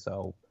something.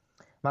 So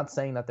I'm not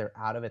saying that they're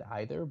out of it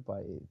either,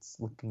 but it's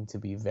looking to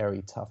be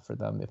very tough for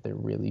them if they're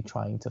really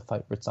trying to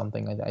fight for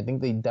something. I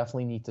think they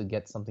definitely need to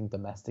get something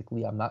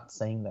domestically. I'm not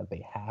saying that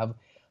they have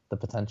the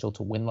potential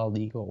to win La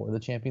Liga or the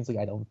Champions League.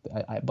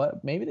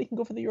 But maybe they can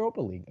go for the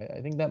Europa League.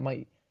 I think that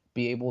might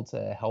be able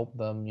to help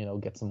them,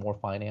 get some more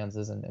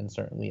finances and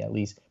certainly at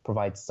least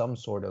provide some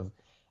sort of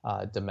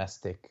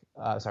domestic,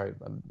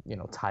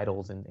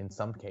 titles in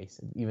some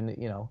cases. Even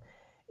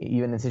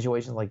in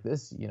situations like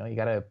this, you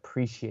got to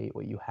appreciate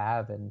what you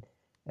have, and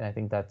I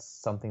think that's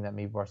something that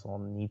maybe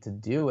Barcelona need to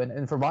do.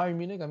 And for Bayern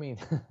Munich, I mean,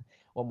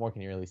 what more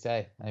can you really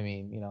say? I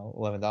mean,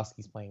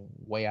 Lewandowski's playing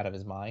way out of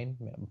his mind.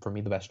 For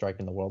me, the best striker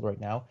in the world right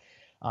now.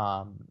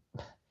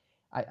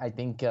 I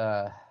think,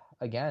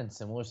 again,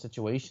 similar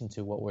situation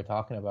to what we're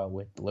talking about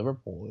with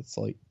Liverpool. It's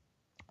like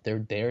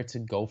they're there to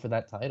go for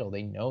that title.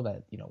 They know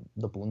that,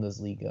 the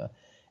Bundesliga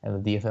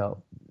and the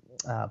DFL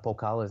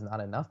Pokal is not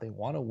enough. They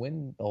want to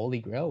win the Holy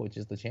Grail, which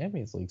is the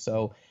Champions League.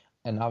 So,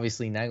 and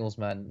obviously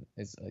Nagelsmann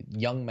is a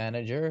young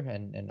manager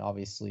and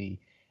obviously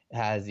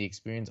has the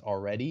experience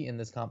already in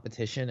this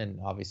competition and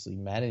obviously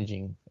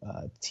managing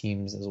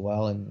teams as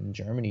well in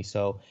Germany.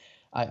 So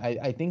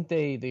I think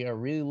they are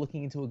really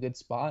looking into a good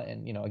spot.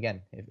 And,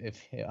 again, if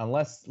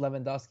unless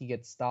Lewandowski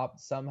gets stopped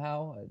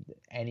somehow,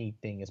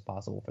 anything is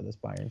possible for this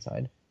Bayern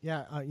side.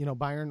 Yeah,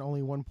 Bayern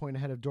only 1 point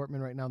ahead of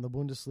Dortmund right now in the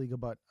Bundesliga,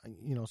 but,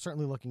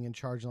 certainly looking in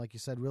charge. And like you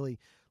said, really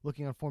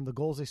looking on form. The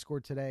goals they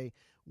scored today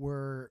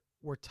were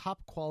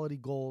top quality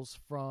goals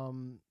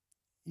from,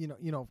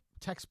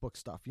 textbook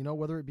stuff,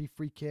 whether it be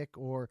free kick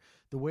or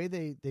the way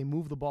they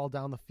move the ball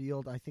down the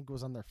field. I think it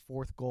was on their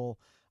 4th goal.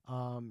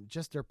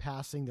 Just their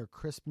passing, their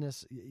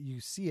crispness, you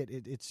see it.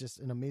 It's just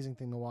an amazing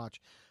thing to watch.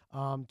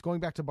 Going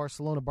back to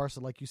Barcelona,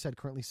 like you said,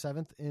 currently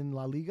 7th in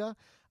La Liga.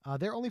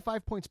 They're only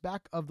 5 points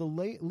back of the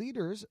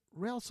leaders,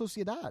 Real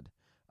Sociedad.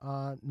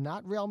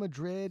 Not Real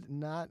Madrid,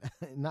 not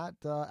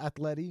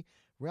Atleti.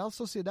 Real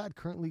Sociedad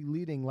currently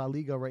leading La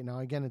Liga right now.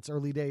 Again, it's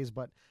early days,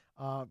 but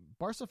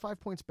Barca 5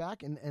 points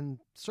back and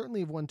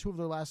certainly have won 2 of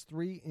their last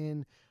 3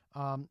 in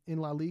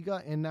La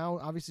Liga, and now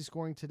obviously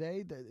scoring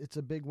today. It's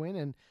a big win,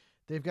 and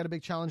they've got a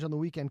big challenge on the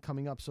weekend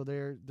coming up. So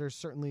there's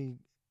certainly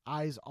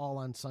eyes all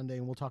on Sunday,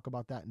 and we'll talk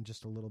about that in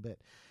just a little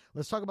bit.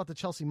 Let's talk about the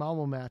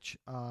Chelsea-Malmo match,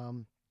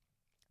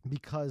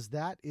 because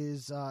that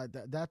is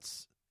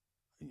that's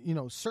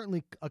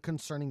certainly a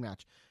concerning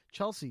match.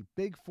 Chelsea,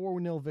 big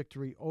 4-0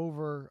 victory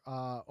over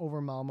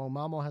Malmo.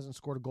 Malmo hasn't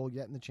scored a goal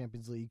yet in the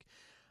Champions League.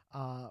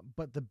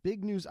 But the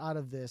big news out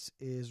of this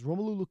is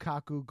Romelu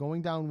Lukaku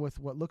going down with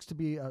what looks to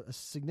be a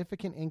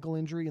significant ankle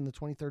injury in the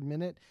 23rd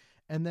minute.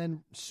 And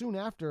then soon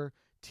after,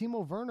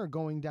 Timo Werner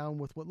going down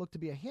with what looked to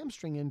be a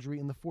hamstring injury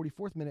in the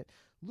 44th minute,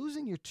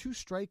 losing your 2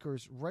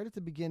 strikers right at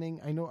the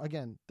beginning. I know,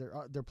 again,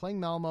 they're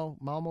playing Malmo.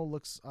 Malmo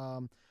looks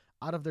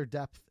out of their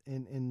depth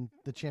in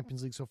the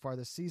Champions League so far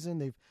this season.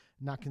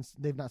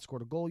 They've not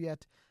scored a goal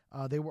yet.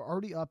 They were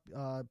already up.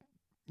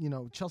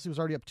 Chelsea was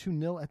already up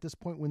 2-0 at this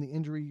point when the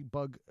injury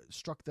bug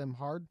struck them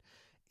hard.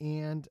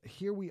 And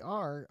here we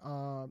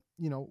are,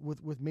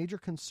 with major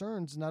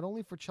concerns, not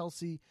only for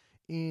Chelsea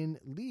in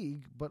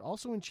league, but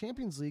also in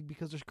Champions League,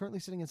 because they're currently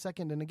sitting in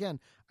 2nd. And again,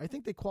 I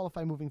think they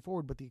qualify moving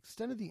forward, but the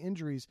extent of the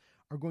injuries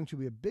are going to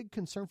be a big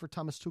concern for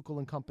Thomas Tuchel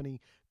and company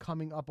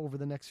coming up over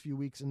the next few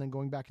weeks and then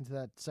going back into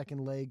that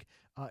second leg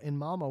in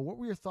Malmo. What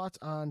were your thoughts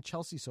on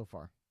Chelsea so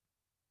far?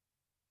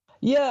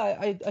 Yeah,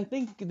 I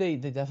think they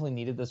definitely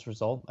needed this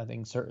result. I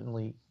think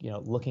certainly,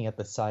 looking at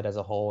the side as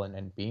a whole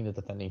and being the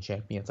defending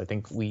champions, I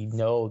think we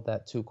know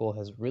that Tuchel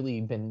has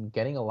really been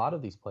getting a lot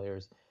of these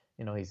players.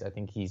 I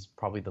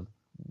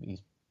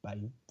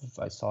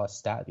saw a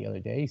stat the other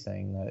day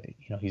saying that,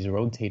 he's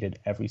rotated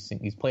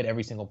he's played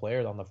every single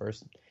player on the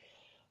first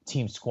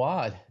team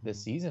squad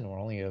this season. We're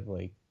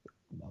only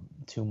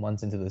 2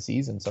 months into the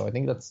season. So I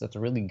think that's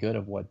really good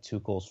of what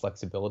Tuchel's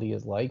flexibility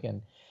is like.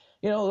 And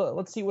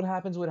let's see what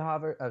happens with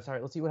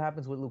let's see what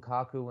happens with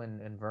Lukaku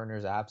and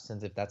Werner's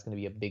absence, if that's going to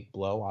be a big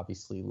blow.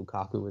 Obviously,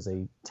 Lukaku is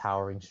a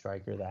towering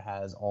striker that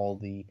has all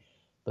the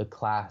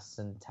class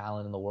and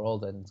talent in the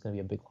world, and it's going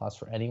to be a big loss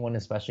for anyone,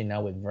 especially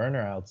now with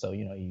Werner out. So,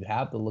 you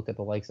have to look at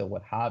the likes of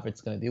what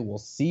Havertz's going to do. We'll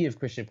see if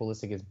Christian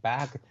Pulisic is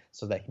back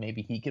so that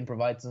maybe he can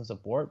provide some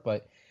support.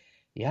 But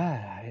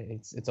yeah,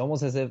 it's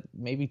almost as if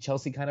maybe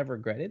Chelsea kind of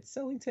regretted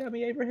selling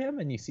Tammy Abraham,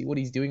 and you see what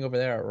he's doing over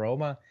there at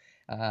Roma,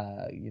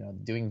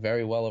 doing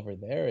very well over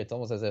there. It's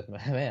almost as if,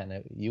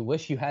 man, you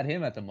wish you had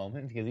him at the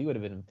moment, because he would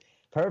have been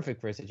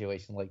perfect for a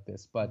situation like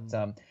this. But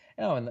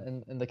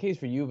in the case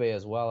for Juve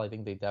as well, I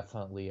think they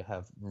definitely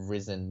have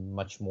risen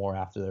much more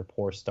after their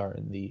poor start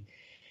in the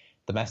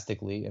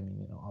domestically. I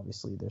mean,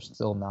 obviously they're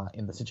still not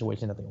in the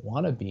situation that they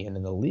want to be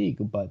in the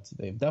league, but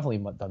they've definitely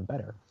done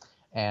better.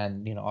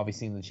 And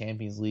obviously in the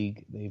Champions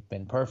League, they've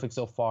been perfect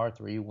so far.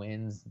 3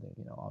 wins.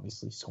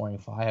 Obviously scoring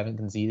 5, haven't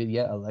conceded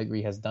yet.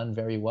 Allegri has done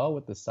very well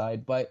with the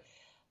side, but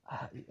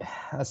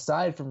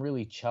aside from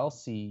really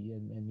Chelsea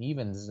and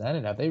even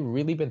Zenit, have they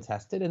really been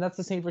tested? And that's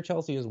the same for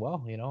Chelsea as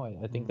well.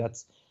 I think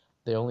that's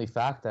the only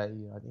fact that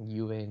I think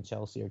Juve and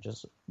Chelsea are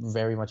just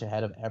very much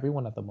ahead of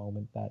everyone at the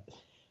moment, that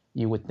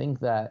you would think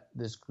that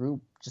this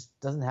group just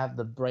doesn't have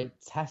the right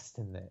test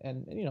in it.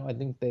 And I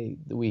think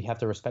we have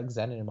to respect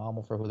Zenit and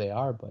Malmo for who they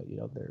are, but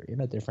they're in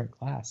a different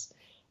class.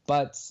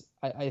 But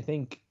I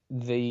think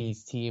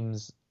these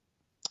teams,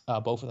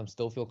 both of them,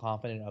 still feel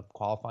confident of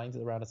qualifying to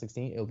the round of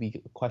 16. It'll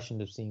be a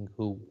question of seeing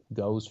who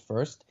goes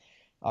first.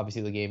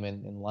 Obviously, the game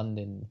in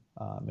London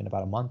in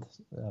about a month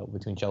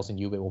between Chelsea and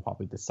Juve will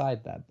probably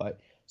decide that. But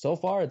so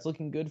far, it's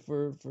looking good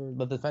for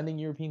the defending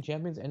European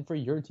champions and for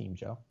your team,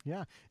 Joe.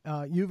 Yeah.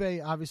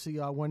 Juve, obviously,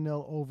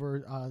 1-0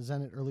 over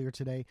Zenit earlier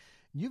today.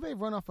 Juve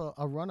run off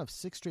a run of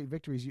 6 straight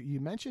victories.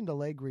 You mentioned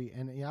Allegri,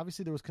 and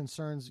obviously there was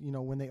concerns,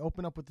 when they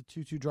open up with the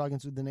 2-2 draw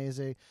against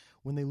Udinese,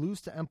 when they lose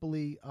to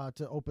Empoli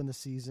to open the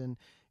season.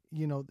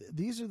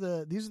 These are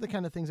the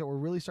kind of things that were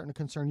really starting to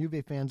concern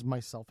Juve fans,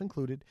 myself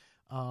included.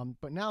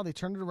 But now they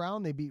turned it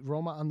around. They beat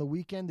Roma on the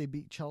weekend. They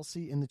beat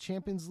Chelsea in the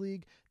Champions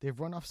League. They've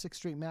run off 6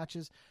 straight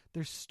matches.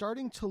 They're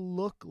starting to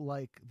look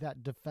like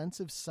that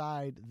defensive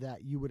side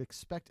that you would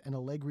expect an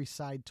Allegri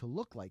side to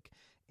look like.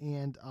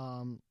 And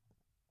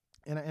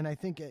I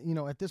think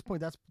at this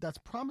point that's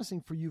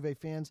promising for Juve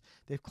fans.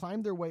 They've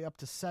climbed their way up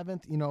to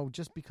 7th,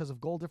 just because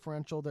of goal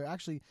differential. They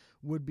actually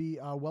would be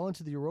well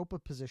into the Europa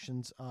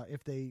positions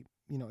if they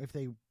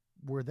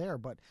were there.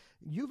 But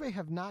Juve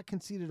have not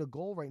conceded a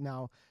goal right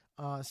now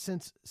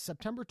since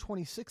September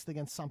 26th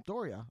against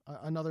Sampdoria,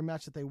 another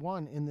match that they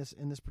won in this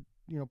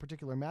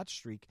particular match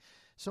streak.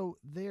 So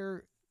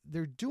they're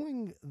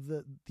doing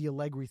the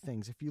Allegri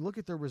things. If you look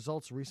at their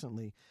results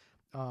recently,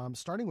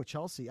 starting with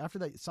Chelsea, after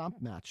that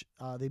Samp match,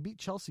 they beat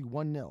Chelsea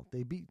 1-0.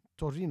 They beat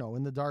Torino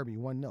in the derby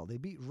 1-0. They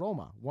beat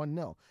Roma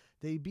 1-0.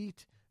 They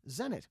beat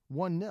Zenit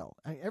 1-0.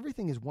 I mean,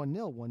 everything is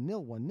 1-0,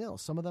 1-0, 1-0.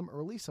 Some of them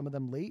early, some of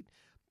them late.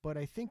 But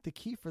I think the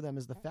key for them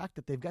is the fact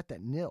that they've got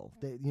that nil.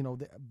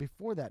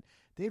 Before that,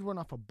 they'd run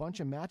off a bunch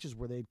of matches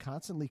where they'd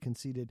constantly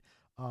conceded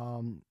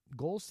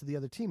goals to the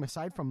other team.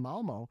 Aside from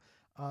Malmo,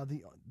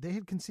 they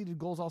had conceded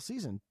goals all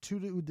season. 2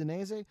 to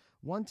Udinese,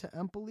 1 to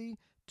Empoli,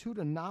 2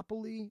 to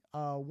Napoli,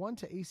 1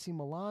 to AC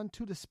Milan,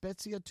 2 to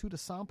Spezia, 2 to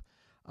Samp.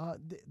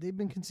 They've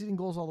been conceding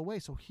goals all the way.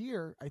 So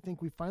here, I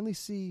think we finally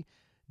see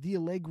the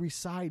Allegri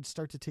side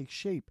start to take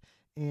shape.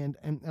 And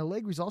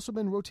Allegri's also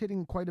been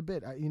rotating quite a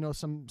bit.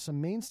 Some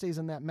mainstays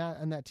in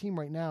that team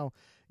right now.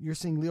 You're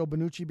seeing Leo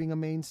Bonucci being a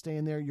mainstay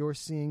in there. You're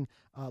seeing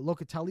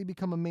Locatelli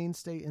become a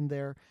mainstay in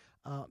there.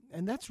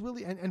 And that's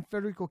really and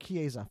Federico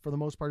Chiesa for the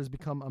most part has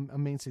become a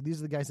mainstay. These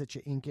are the guys that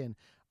you ink in.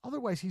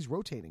 Otherwise, he's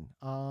rotating.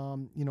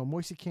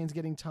 Moise Kean's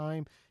getting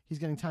time. He's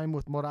getting time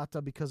with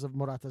Morata because of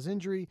Morata's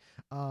injury.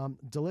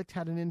 De Ligt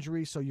had an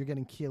injury, so you're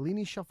getting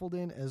Chiellini shuffled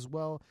in as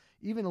well.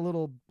 Even a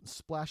little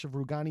splash of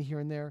Rugani here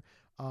and there.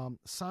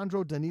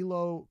 Sandro,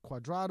 Danilo,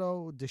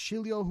 Cuadrado, De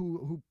Sciglio,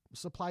 who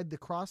supplied the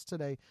cross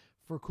today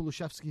for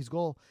Kulusevski's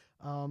goal.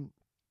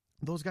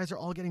 Those guys are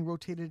all getting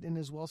rotated in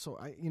as well. So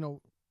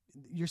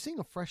you're seeing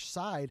a fresh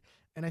side,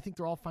 and I think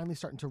they're all finally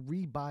starting to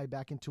re-buy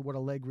back into what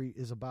Allegri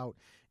is about,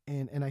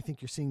 and I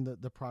think you're seeing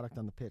the product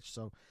on the pitch.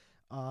 So,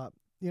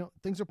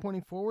 things are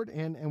pointing forward,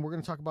 and we're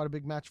going to talk about a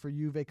big match for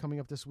Juve coming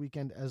up this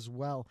weekend as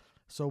well.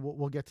 So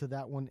we'll get to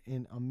that one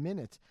in a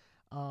minute.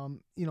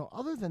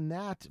 Other than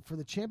that, for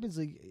the Champions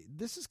League,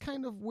 this is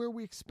kind of where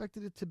we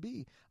expected it to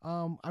be.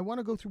 I want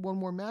to go through one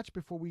more match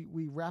before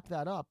we wrap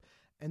that up,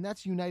 and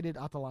that's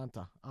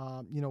United-Atalanta.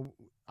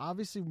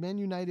 Obviously, Man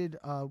United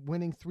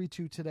winning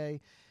 3-2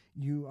 today.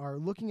 You are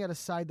looking at a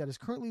side that is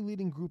currently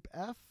leading Group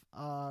F,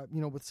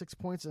 with 6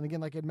 points. And again,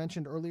 like I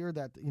mentioned earlier,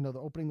 that the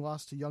opening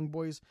loss to Young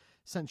Boys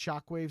sent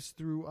shockwaves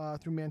through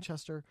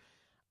Manchester.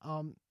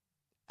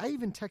 I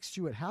even texted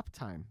you at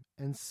halftime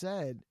and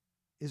said,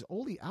 is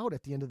Ole out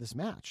at the end of this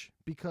match?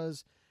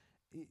 Because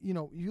you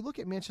know, you look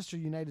at Manchester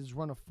United's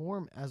run of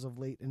form as of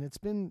late, and it's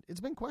been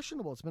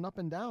questionable. It's been up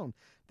and down.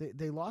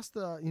 They lost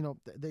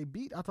they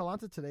beat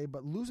Atalanta today,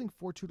 but losing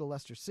 4-2 to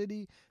Leicester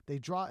City. They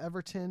draw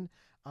Everton.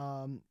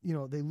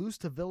 They lose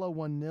to Villa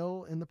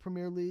 1-0 in the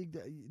Premier League.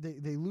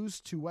 They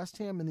lose to West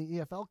Ham in the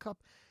EFL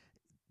Cup.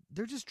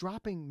 They're just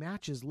dropping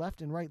matches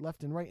left and right,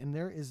 and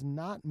there is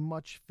not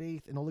much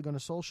faith in Ole Gunnar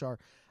Solskjaer.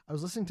 I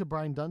was listening to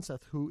Brian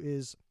Dunseth, who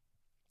is,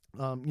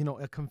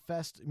 a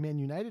confessed Man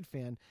United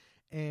fan,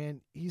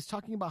 and he's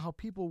talking about how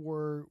people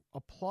were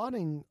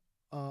applauding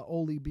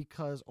Ole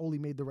because Ole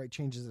made the right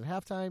changes at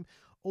halftime.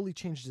 Ole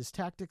changed his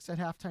tactics at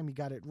halftime. He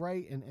got it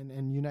right,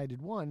 and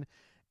United won.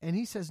 And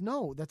he says,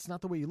 no, that's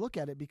not the way you look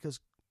at it, because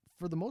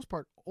for the most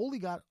part, Ole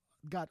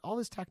got all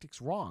his tactics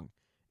wrong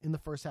in the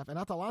first half, and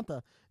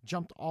Atalanta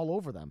jumped all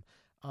over them.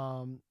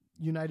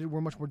 United were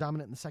much more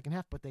dominant in the second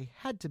half, but they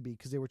had to be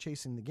because they were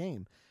chasing the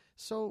game.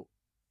 So,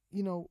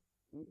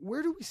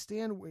 where do we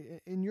stand,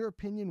 in your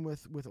opinion,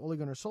 with Ole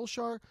Gunnar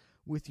Solskjaer,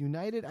 with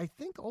United? I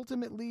think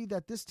ultimately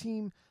that this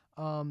team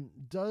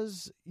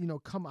does,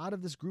 come out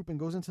of this group and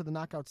goes into the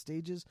knockout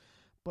stages,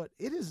 but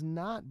it is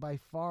not by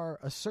far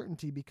a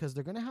certainty, because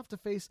they're going to have to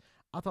face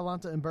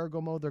Atalanta and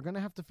Bergamo. They're going to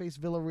have to face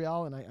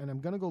Villarreal, and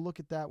I'm going to go look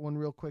at that one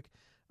real quick,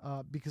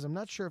 because I'm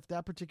not sure if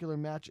that particular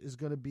match is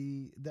going to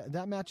be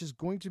that match is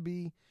going to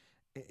be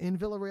in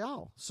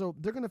Villarreal. So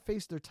they're going to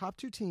face their top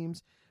two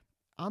teams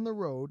on the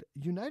road.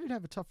 United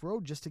have a tough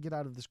road just to get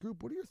out of this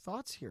group. What are your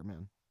thoughts here,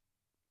 man?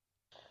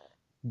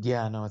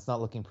 Yeah, no, it's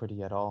not looking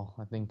pretty at all.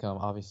 I think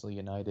obviously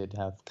United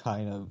have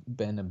kind of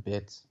been a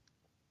bit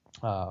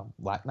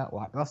not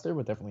lackluster,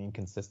 but definitely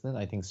inconsistent.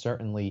 I think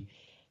certainly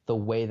the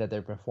way that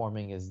they're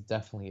performing is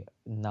definitely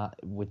not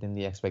within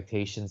the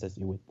expectations as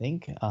you would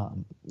think.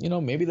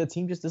 Maybe the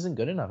team just isn't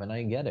good enough, and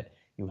I get it.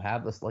 You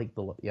have this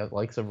you have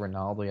likes of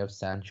Ronaldo, you have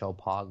Sancho,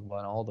 Pogba,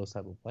 and all those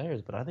type of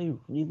players, but are they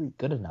really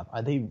good enough?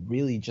 Are they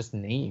really just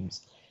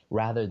names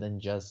rather than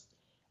just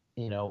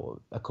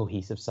a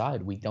cohesive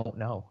side? We don't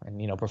know.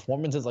 And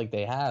performances like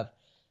they have,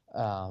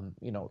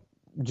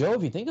 Joe,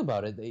 if you think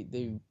about it,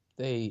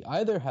 they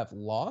either have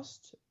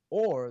lost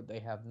or they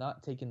have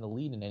not taken the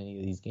lead in any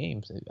of these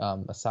games.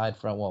 Aside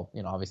from,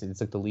 obviously they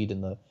took the lead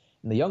in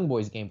the Young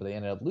Boys game, but they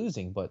ended up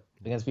losing. But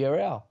against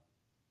Villarreal,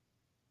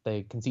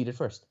 they conceded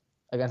first.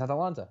 Against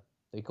Atalanta,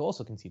 they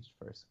also conceded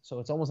first. So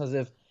it's almost as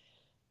if,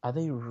 are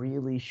they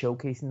really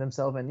showcasing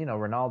themselves? And,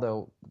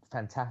 Ronaldo,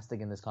 fantastic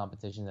in this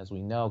competition, as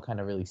we know, kind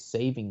of really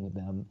saving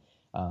them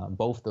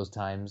both those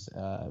times,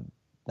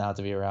 now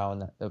to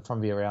Villarreal,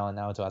 from Villarreal and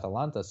now to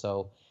Atalanta.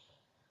 So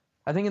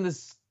I think in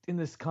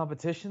this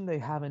competition, they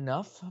have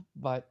enough,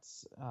 but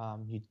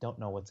you don't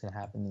know what's going to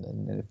happen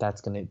and if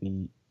that's going to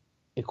be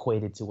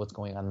equated to what's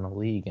going on in the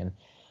league. And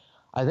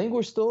I think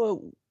we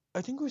still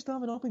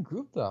have an open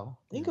group, though.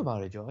 Think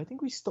about it, Joe. I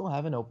think we still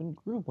have an open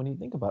group when you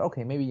think about it.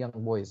 Okay, maybe Young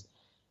Boys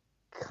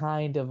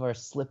kind of are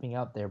slipping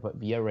out there, but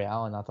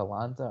Villarreal and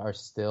Atalanta are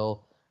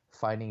still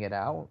fighting it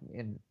out.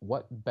 And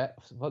what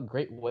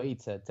great way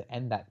to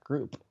end that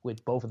group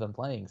with both of them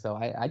playing. So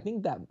I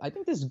think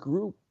this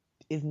group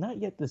is not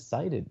yet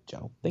decided,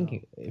 Joe.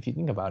 If you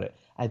think about it,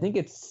 I think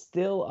it's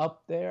still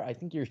up there. I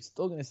think you're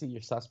still going to see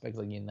your suspects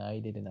like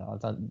United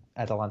and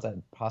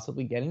Atalanta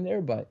possibly getting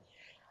there, but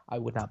I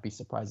would not be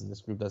surprised if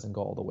this group doesn't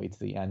go all the way to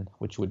the end,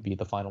 which would be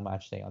the final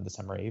match day on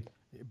December 8th.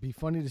 It'd be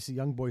funny to see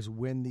Young Boys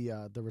win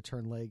the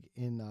return leg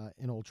in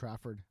Old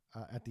Trafford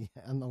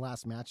on the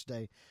last match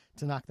day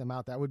to knock them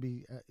out. That would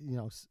be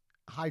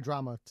high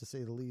drama, to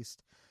say the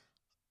least.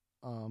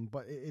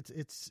 But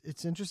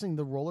it's interesting,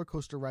 the roller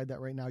coaster ride that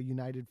right now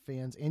United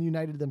fans and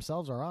United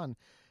themselves are on,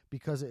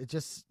 because it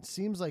just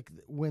seems like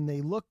when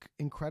they look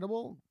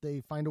incredible,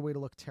 they find a way to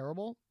look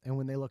terrible, and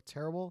when they look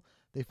terrible,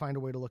 they find a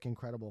way to look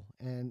incredible.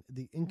 And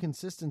the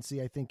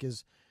inconsistency, I think,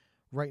 is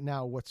right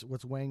now what's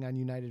weighing on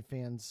United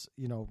fans,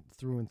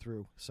 through and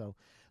through. So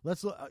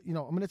let's I'm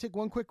going to take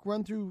one quick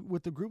run through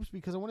with the groups,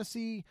 because I want to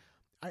see.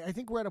 I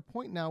think we're at a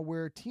point now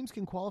where teams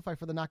can qualify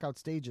for the knockout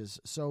stages.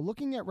 So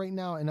looking at right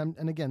now,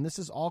 and again, this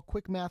is all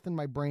quick math in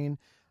my brain.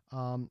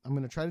 I'm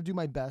going to try to do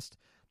my best.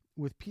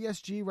 With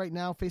PSG right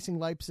now facing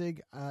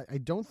Leipzig, I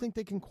don't think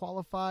they can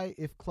qualify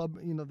if Club,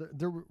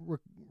 they're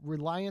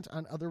reliant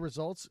on other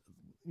results,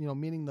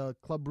 meaning the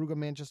Club Brugge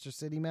Manchester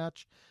City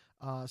match.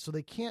 So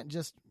they can't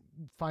just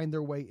find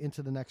their way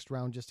into the next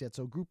round just yet.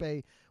 So Group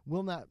A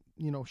will not,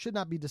 should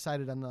not be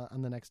decided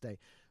on the next day.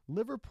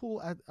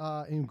 Liverpool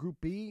in Group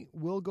B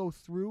will go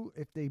through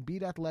if they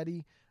beat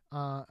Atleti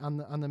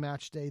on the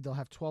match day. They'll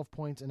have 12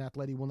 points, and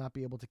Atleti will not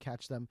be able to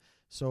catch them.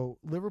 So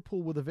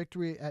Liverpool, with a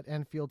victory at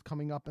Anfield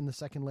coming up in the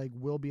second leg,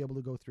 will be able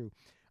to go through.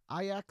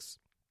 Ajax,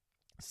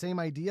 same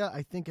idea.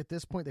 I think at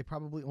this point they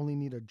probably only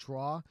need a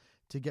draw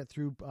to get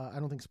through. I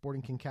don't think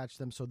Sporting can catch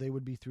them, so they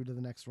would be through to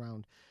the next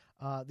round.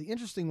 The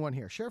interesting one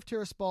here, Sheriff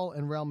Tiraspol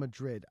and Real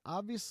Madrid.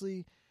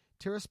 Obviously,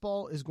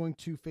 Tiraspol is going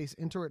to face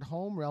Inter at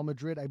home. Real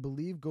Madrid, I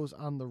believe, goes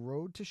on the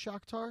road to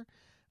Shakhtar.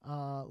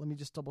 Let me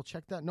just double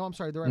check that. No, I'm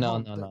sorry. They're at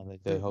home. No.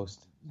 They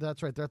host.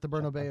 That's right. They're at the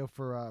Bernabeu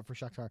for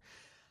Shakhtar.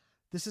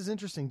 This is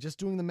interesting. Just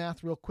doing the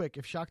math real quick.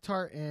 If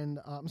Shakhtar and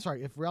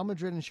if Real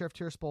Madrid and Sheriff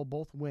Tiraspol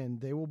both win,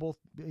 they will both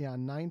be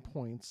on 9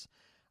 points.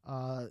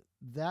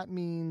 That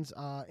means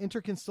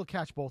Inter can still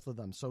catch both of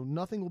them. So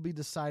nothing will be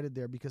decided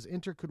there because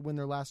Inter could win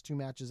their last 2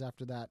 matches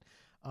after that,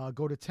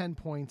 go to 10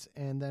 points,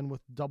 and then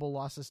with double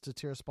losses to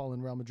Tiraspol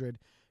and Real Madrid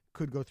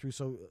could go through.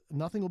 So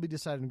nothing will be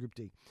decided in Group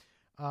D.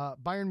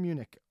 Bayern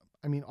Munich,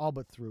 all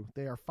but through.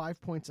 They are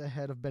 5 points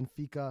ahead of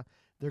Benfica.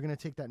 They're going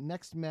to take that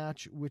next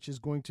match, which is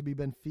going to be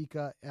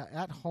Benfica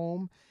at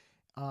home.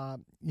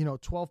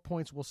 12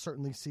 points will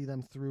certainly see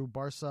them through.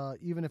 Barca,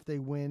 even if they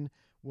win,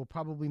 will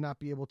probably not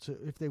be able to.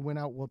 If they win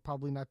out, will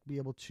probably not be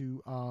able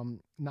to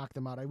knock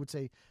them out. I would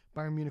say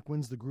Bayern Munich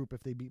wins the group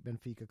if they beat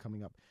Benfica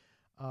coming up.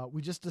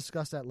 We just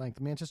discussed at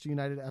length. Manchester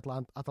United,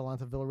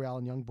 Atalanta, Villarreal,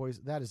 and Young Boys.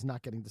 That is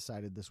not getting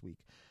decided this week.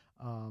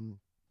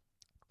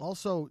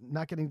 Also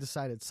not getting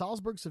decided.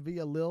 Salzburg,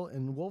 Sevilla, Lille,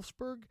 and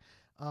Wolfsburg.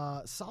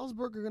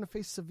 Salzburg are going to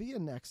face Sevilla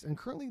next, and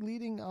currently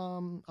leading.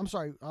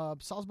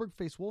 Salzburg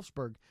face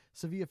Wolfsburg.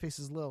 Sevilla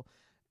faces Lille,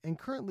 and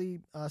currently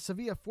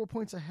Sevilla 4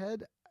 points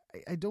ahead.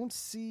 I don't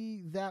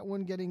see that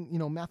one getting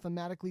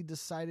mathematically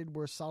decided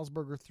where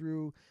Salzburg are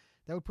through.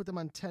 That would put them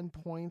on 10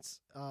 points.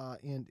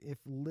 And if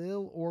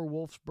Lille or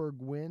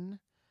Wolfsburg win,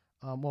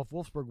 if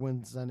Wolfsburg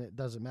wins, then it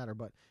doesn't matter.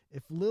 But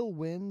if Lille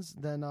wins,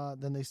 then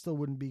they still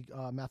wouldn't be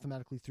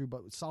mathematically through.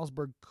 But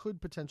Salzburg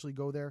could potentially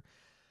go there.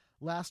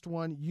 Last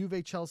one,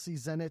 Juve, Chelsea,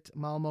 Zenit,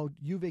 Malmo.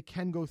 Juve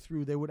can go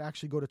through. They would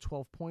actually go to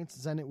 12 points.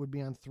 Zenit would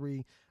be on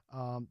 3.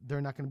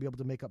 They're not going to be able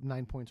to make up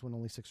 9 points when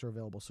only 6 are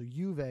available. So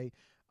Juve,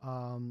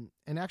 and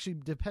actually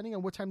depending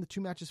on what time the 2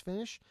 matches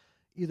finish,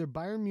 either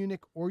Bayern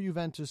Munich or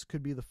Juventus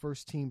could be the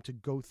first team to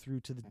go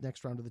through to the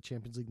next round of the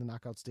Champions League, the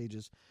knockout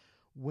stages,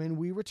 when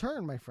we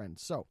return, my friend.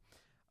 So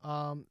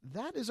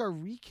that is our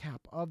recap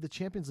of the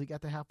Champions League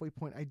at the halfway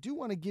point. I do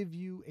want to give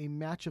you a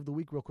match of the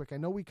week real quick. I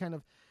know we kind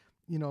of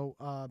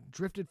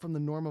drifted from the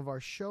norm of our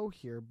show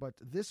here, but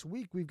this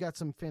week we've got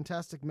some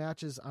fantastic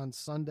matches on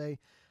Sunday.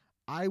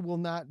 I will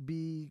not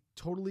be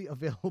totally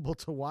available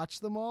to watch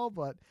them all,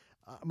 but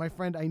my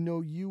friend, I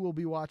know you will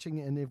be watching,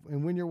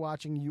 and when you're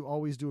watching, you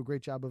always do a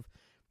great job of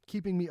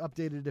keeping me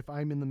updated if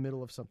I'm in the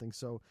middle of something.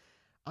 So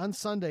on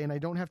Sunday, and I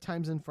don't have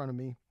times in front of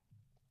me.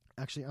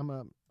 Actually, I'm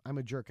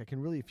a jerk. I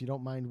can really, if you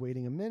don't mind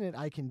waiting a minute,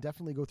 I can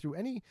definitely go through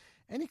any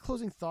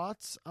closing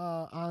thoughts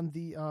on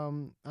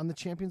the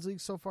Champions League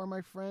so far,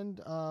 my friend,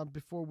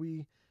 before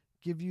we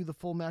give you the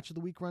full match of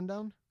the week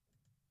rundown.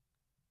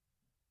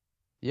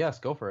 Yes,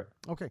 go for it.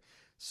 Okay.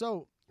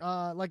 So,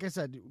 like I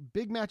said,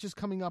 big matches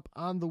coming up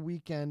on the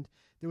weekend.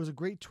 There was a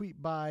great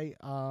tweet by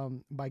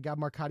Gab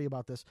Marcotti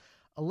about this.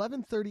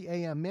 11:30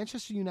 a.m.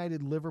 Manchester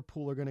United,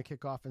 Liverpool are going to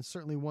kick off, and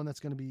certainly one that's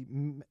going to be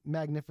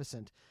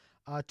magnificent.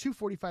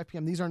 2:45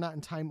 p.m. These are not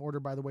in time order,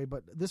 by the way,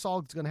 but this all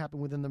is going to happen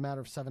within the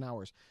matter of 7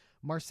 hours.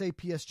 Marseille,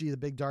 PSG, the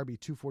big derby,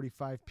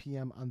 2:45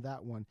 p.m. on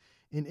that one.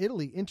 In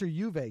Italy, Inter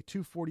Juve,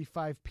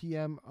 2:45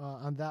 p.m.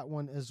 On that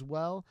one as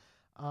well.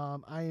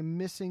 I am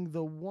missing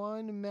the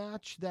one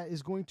match that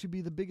is going to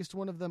be the biggest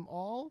one of them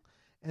all,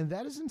 and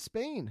that is in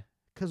Spain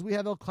because we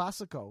have El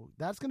Clasico.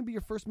 That's going to be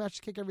your first match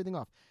to kick everything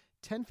off.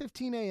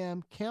 10:15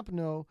 a.m., Camp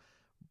Nou,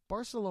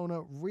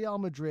 Barcelona, Real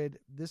Madrid.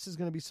 This is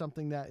going to be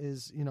something that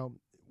is,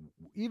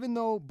 even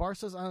though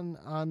Barca's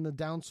on the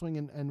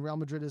downswing and Real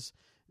Madrid is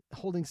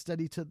holding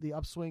steady to the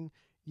upswing,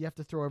 you have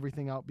to throw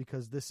everything out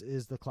because this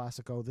is the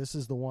Clasico. This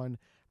is the one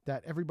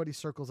that everybody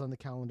circles on the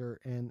calendar,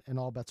 and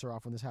all bets are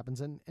off when this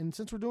happens. And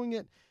since we're doing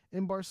it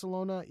in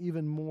Barcelona,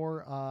 even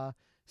more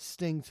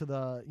sting to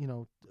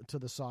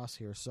the sauce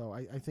here. So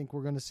I think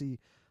we're going to see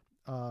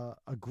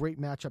a great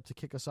matchup to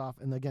kick us off.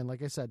 And again,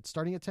 like I said,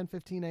 starting at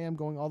 10:15 a.m.,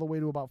 going all the way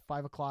to about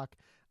 5 o'clock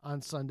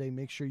on Sunday.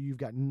 Make sure you've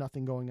got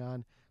nothing going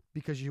on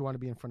because you want to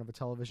be in front of a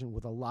television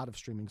with a lot of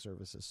streaming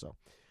services. So,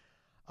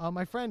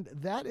 my friend,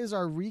 that is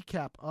our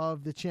recap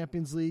of the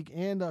Champions League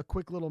and a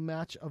quick little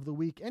match of the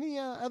week. Any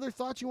other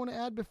thoughts you want to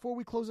add before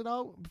we close it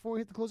out, before we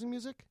hit the closing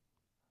music?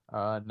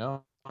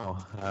 No.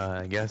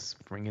 I guess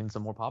bring in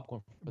some more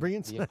popcorn. Bring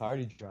in some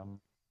party drum.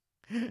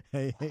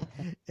 Hey,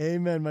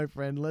 amen, my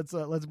friend.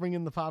 Let's bring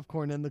in the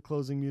popcorn and the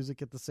closing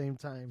music at the same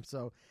time.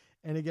 So,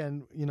 and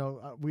again,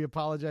 we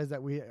apologize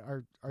that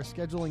our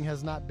scheduling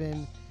has not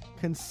been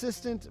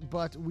consistent,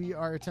 but we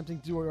are attempting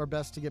to do our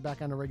best to get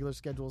back on a regular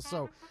schedule.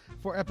 So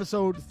for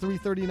episode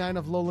 339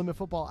 of Low Limit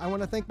Football, I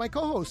want to thank my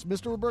co-host,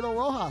 Mr. Roberto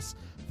Rojas,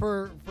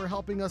 for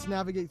helping us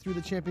navigate through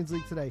the Champions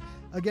League today.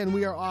 Again,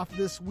 we are off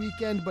this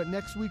weekend, but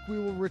next week we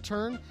will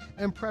return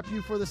and prep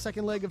you for the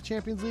second leg of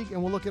Champions League,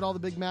 and we'll look at all the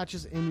big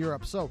matches in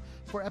Europe. So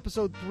for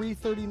episode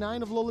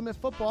 339 of Low Limit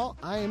Football,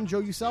 I am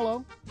Joe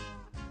Usello.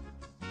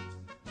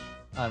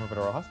 I'm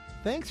Roberto Rojas.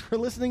 Thanks for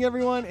listening,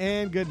 everyone,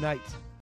 and good night.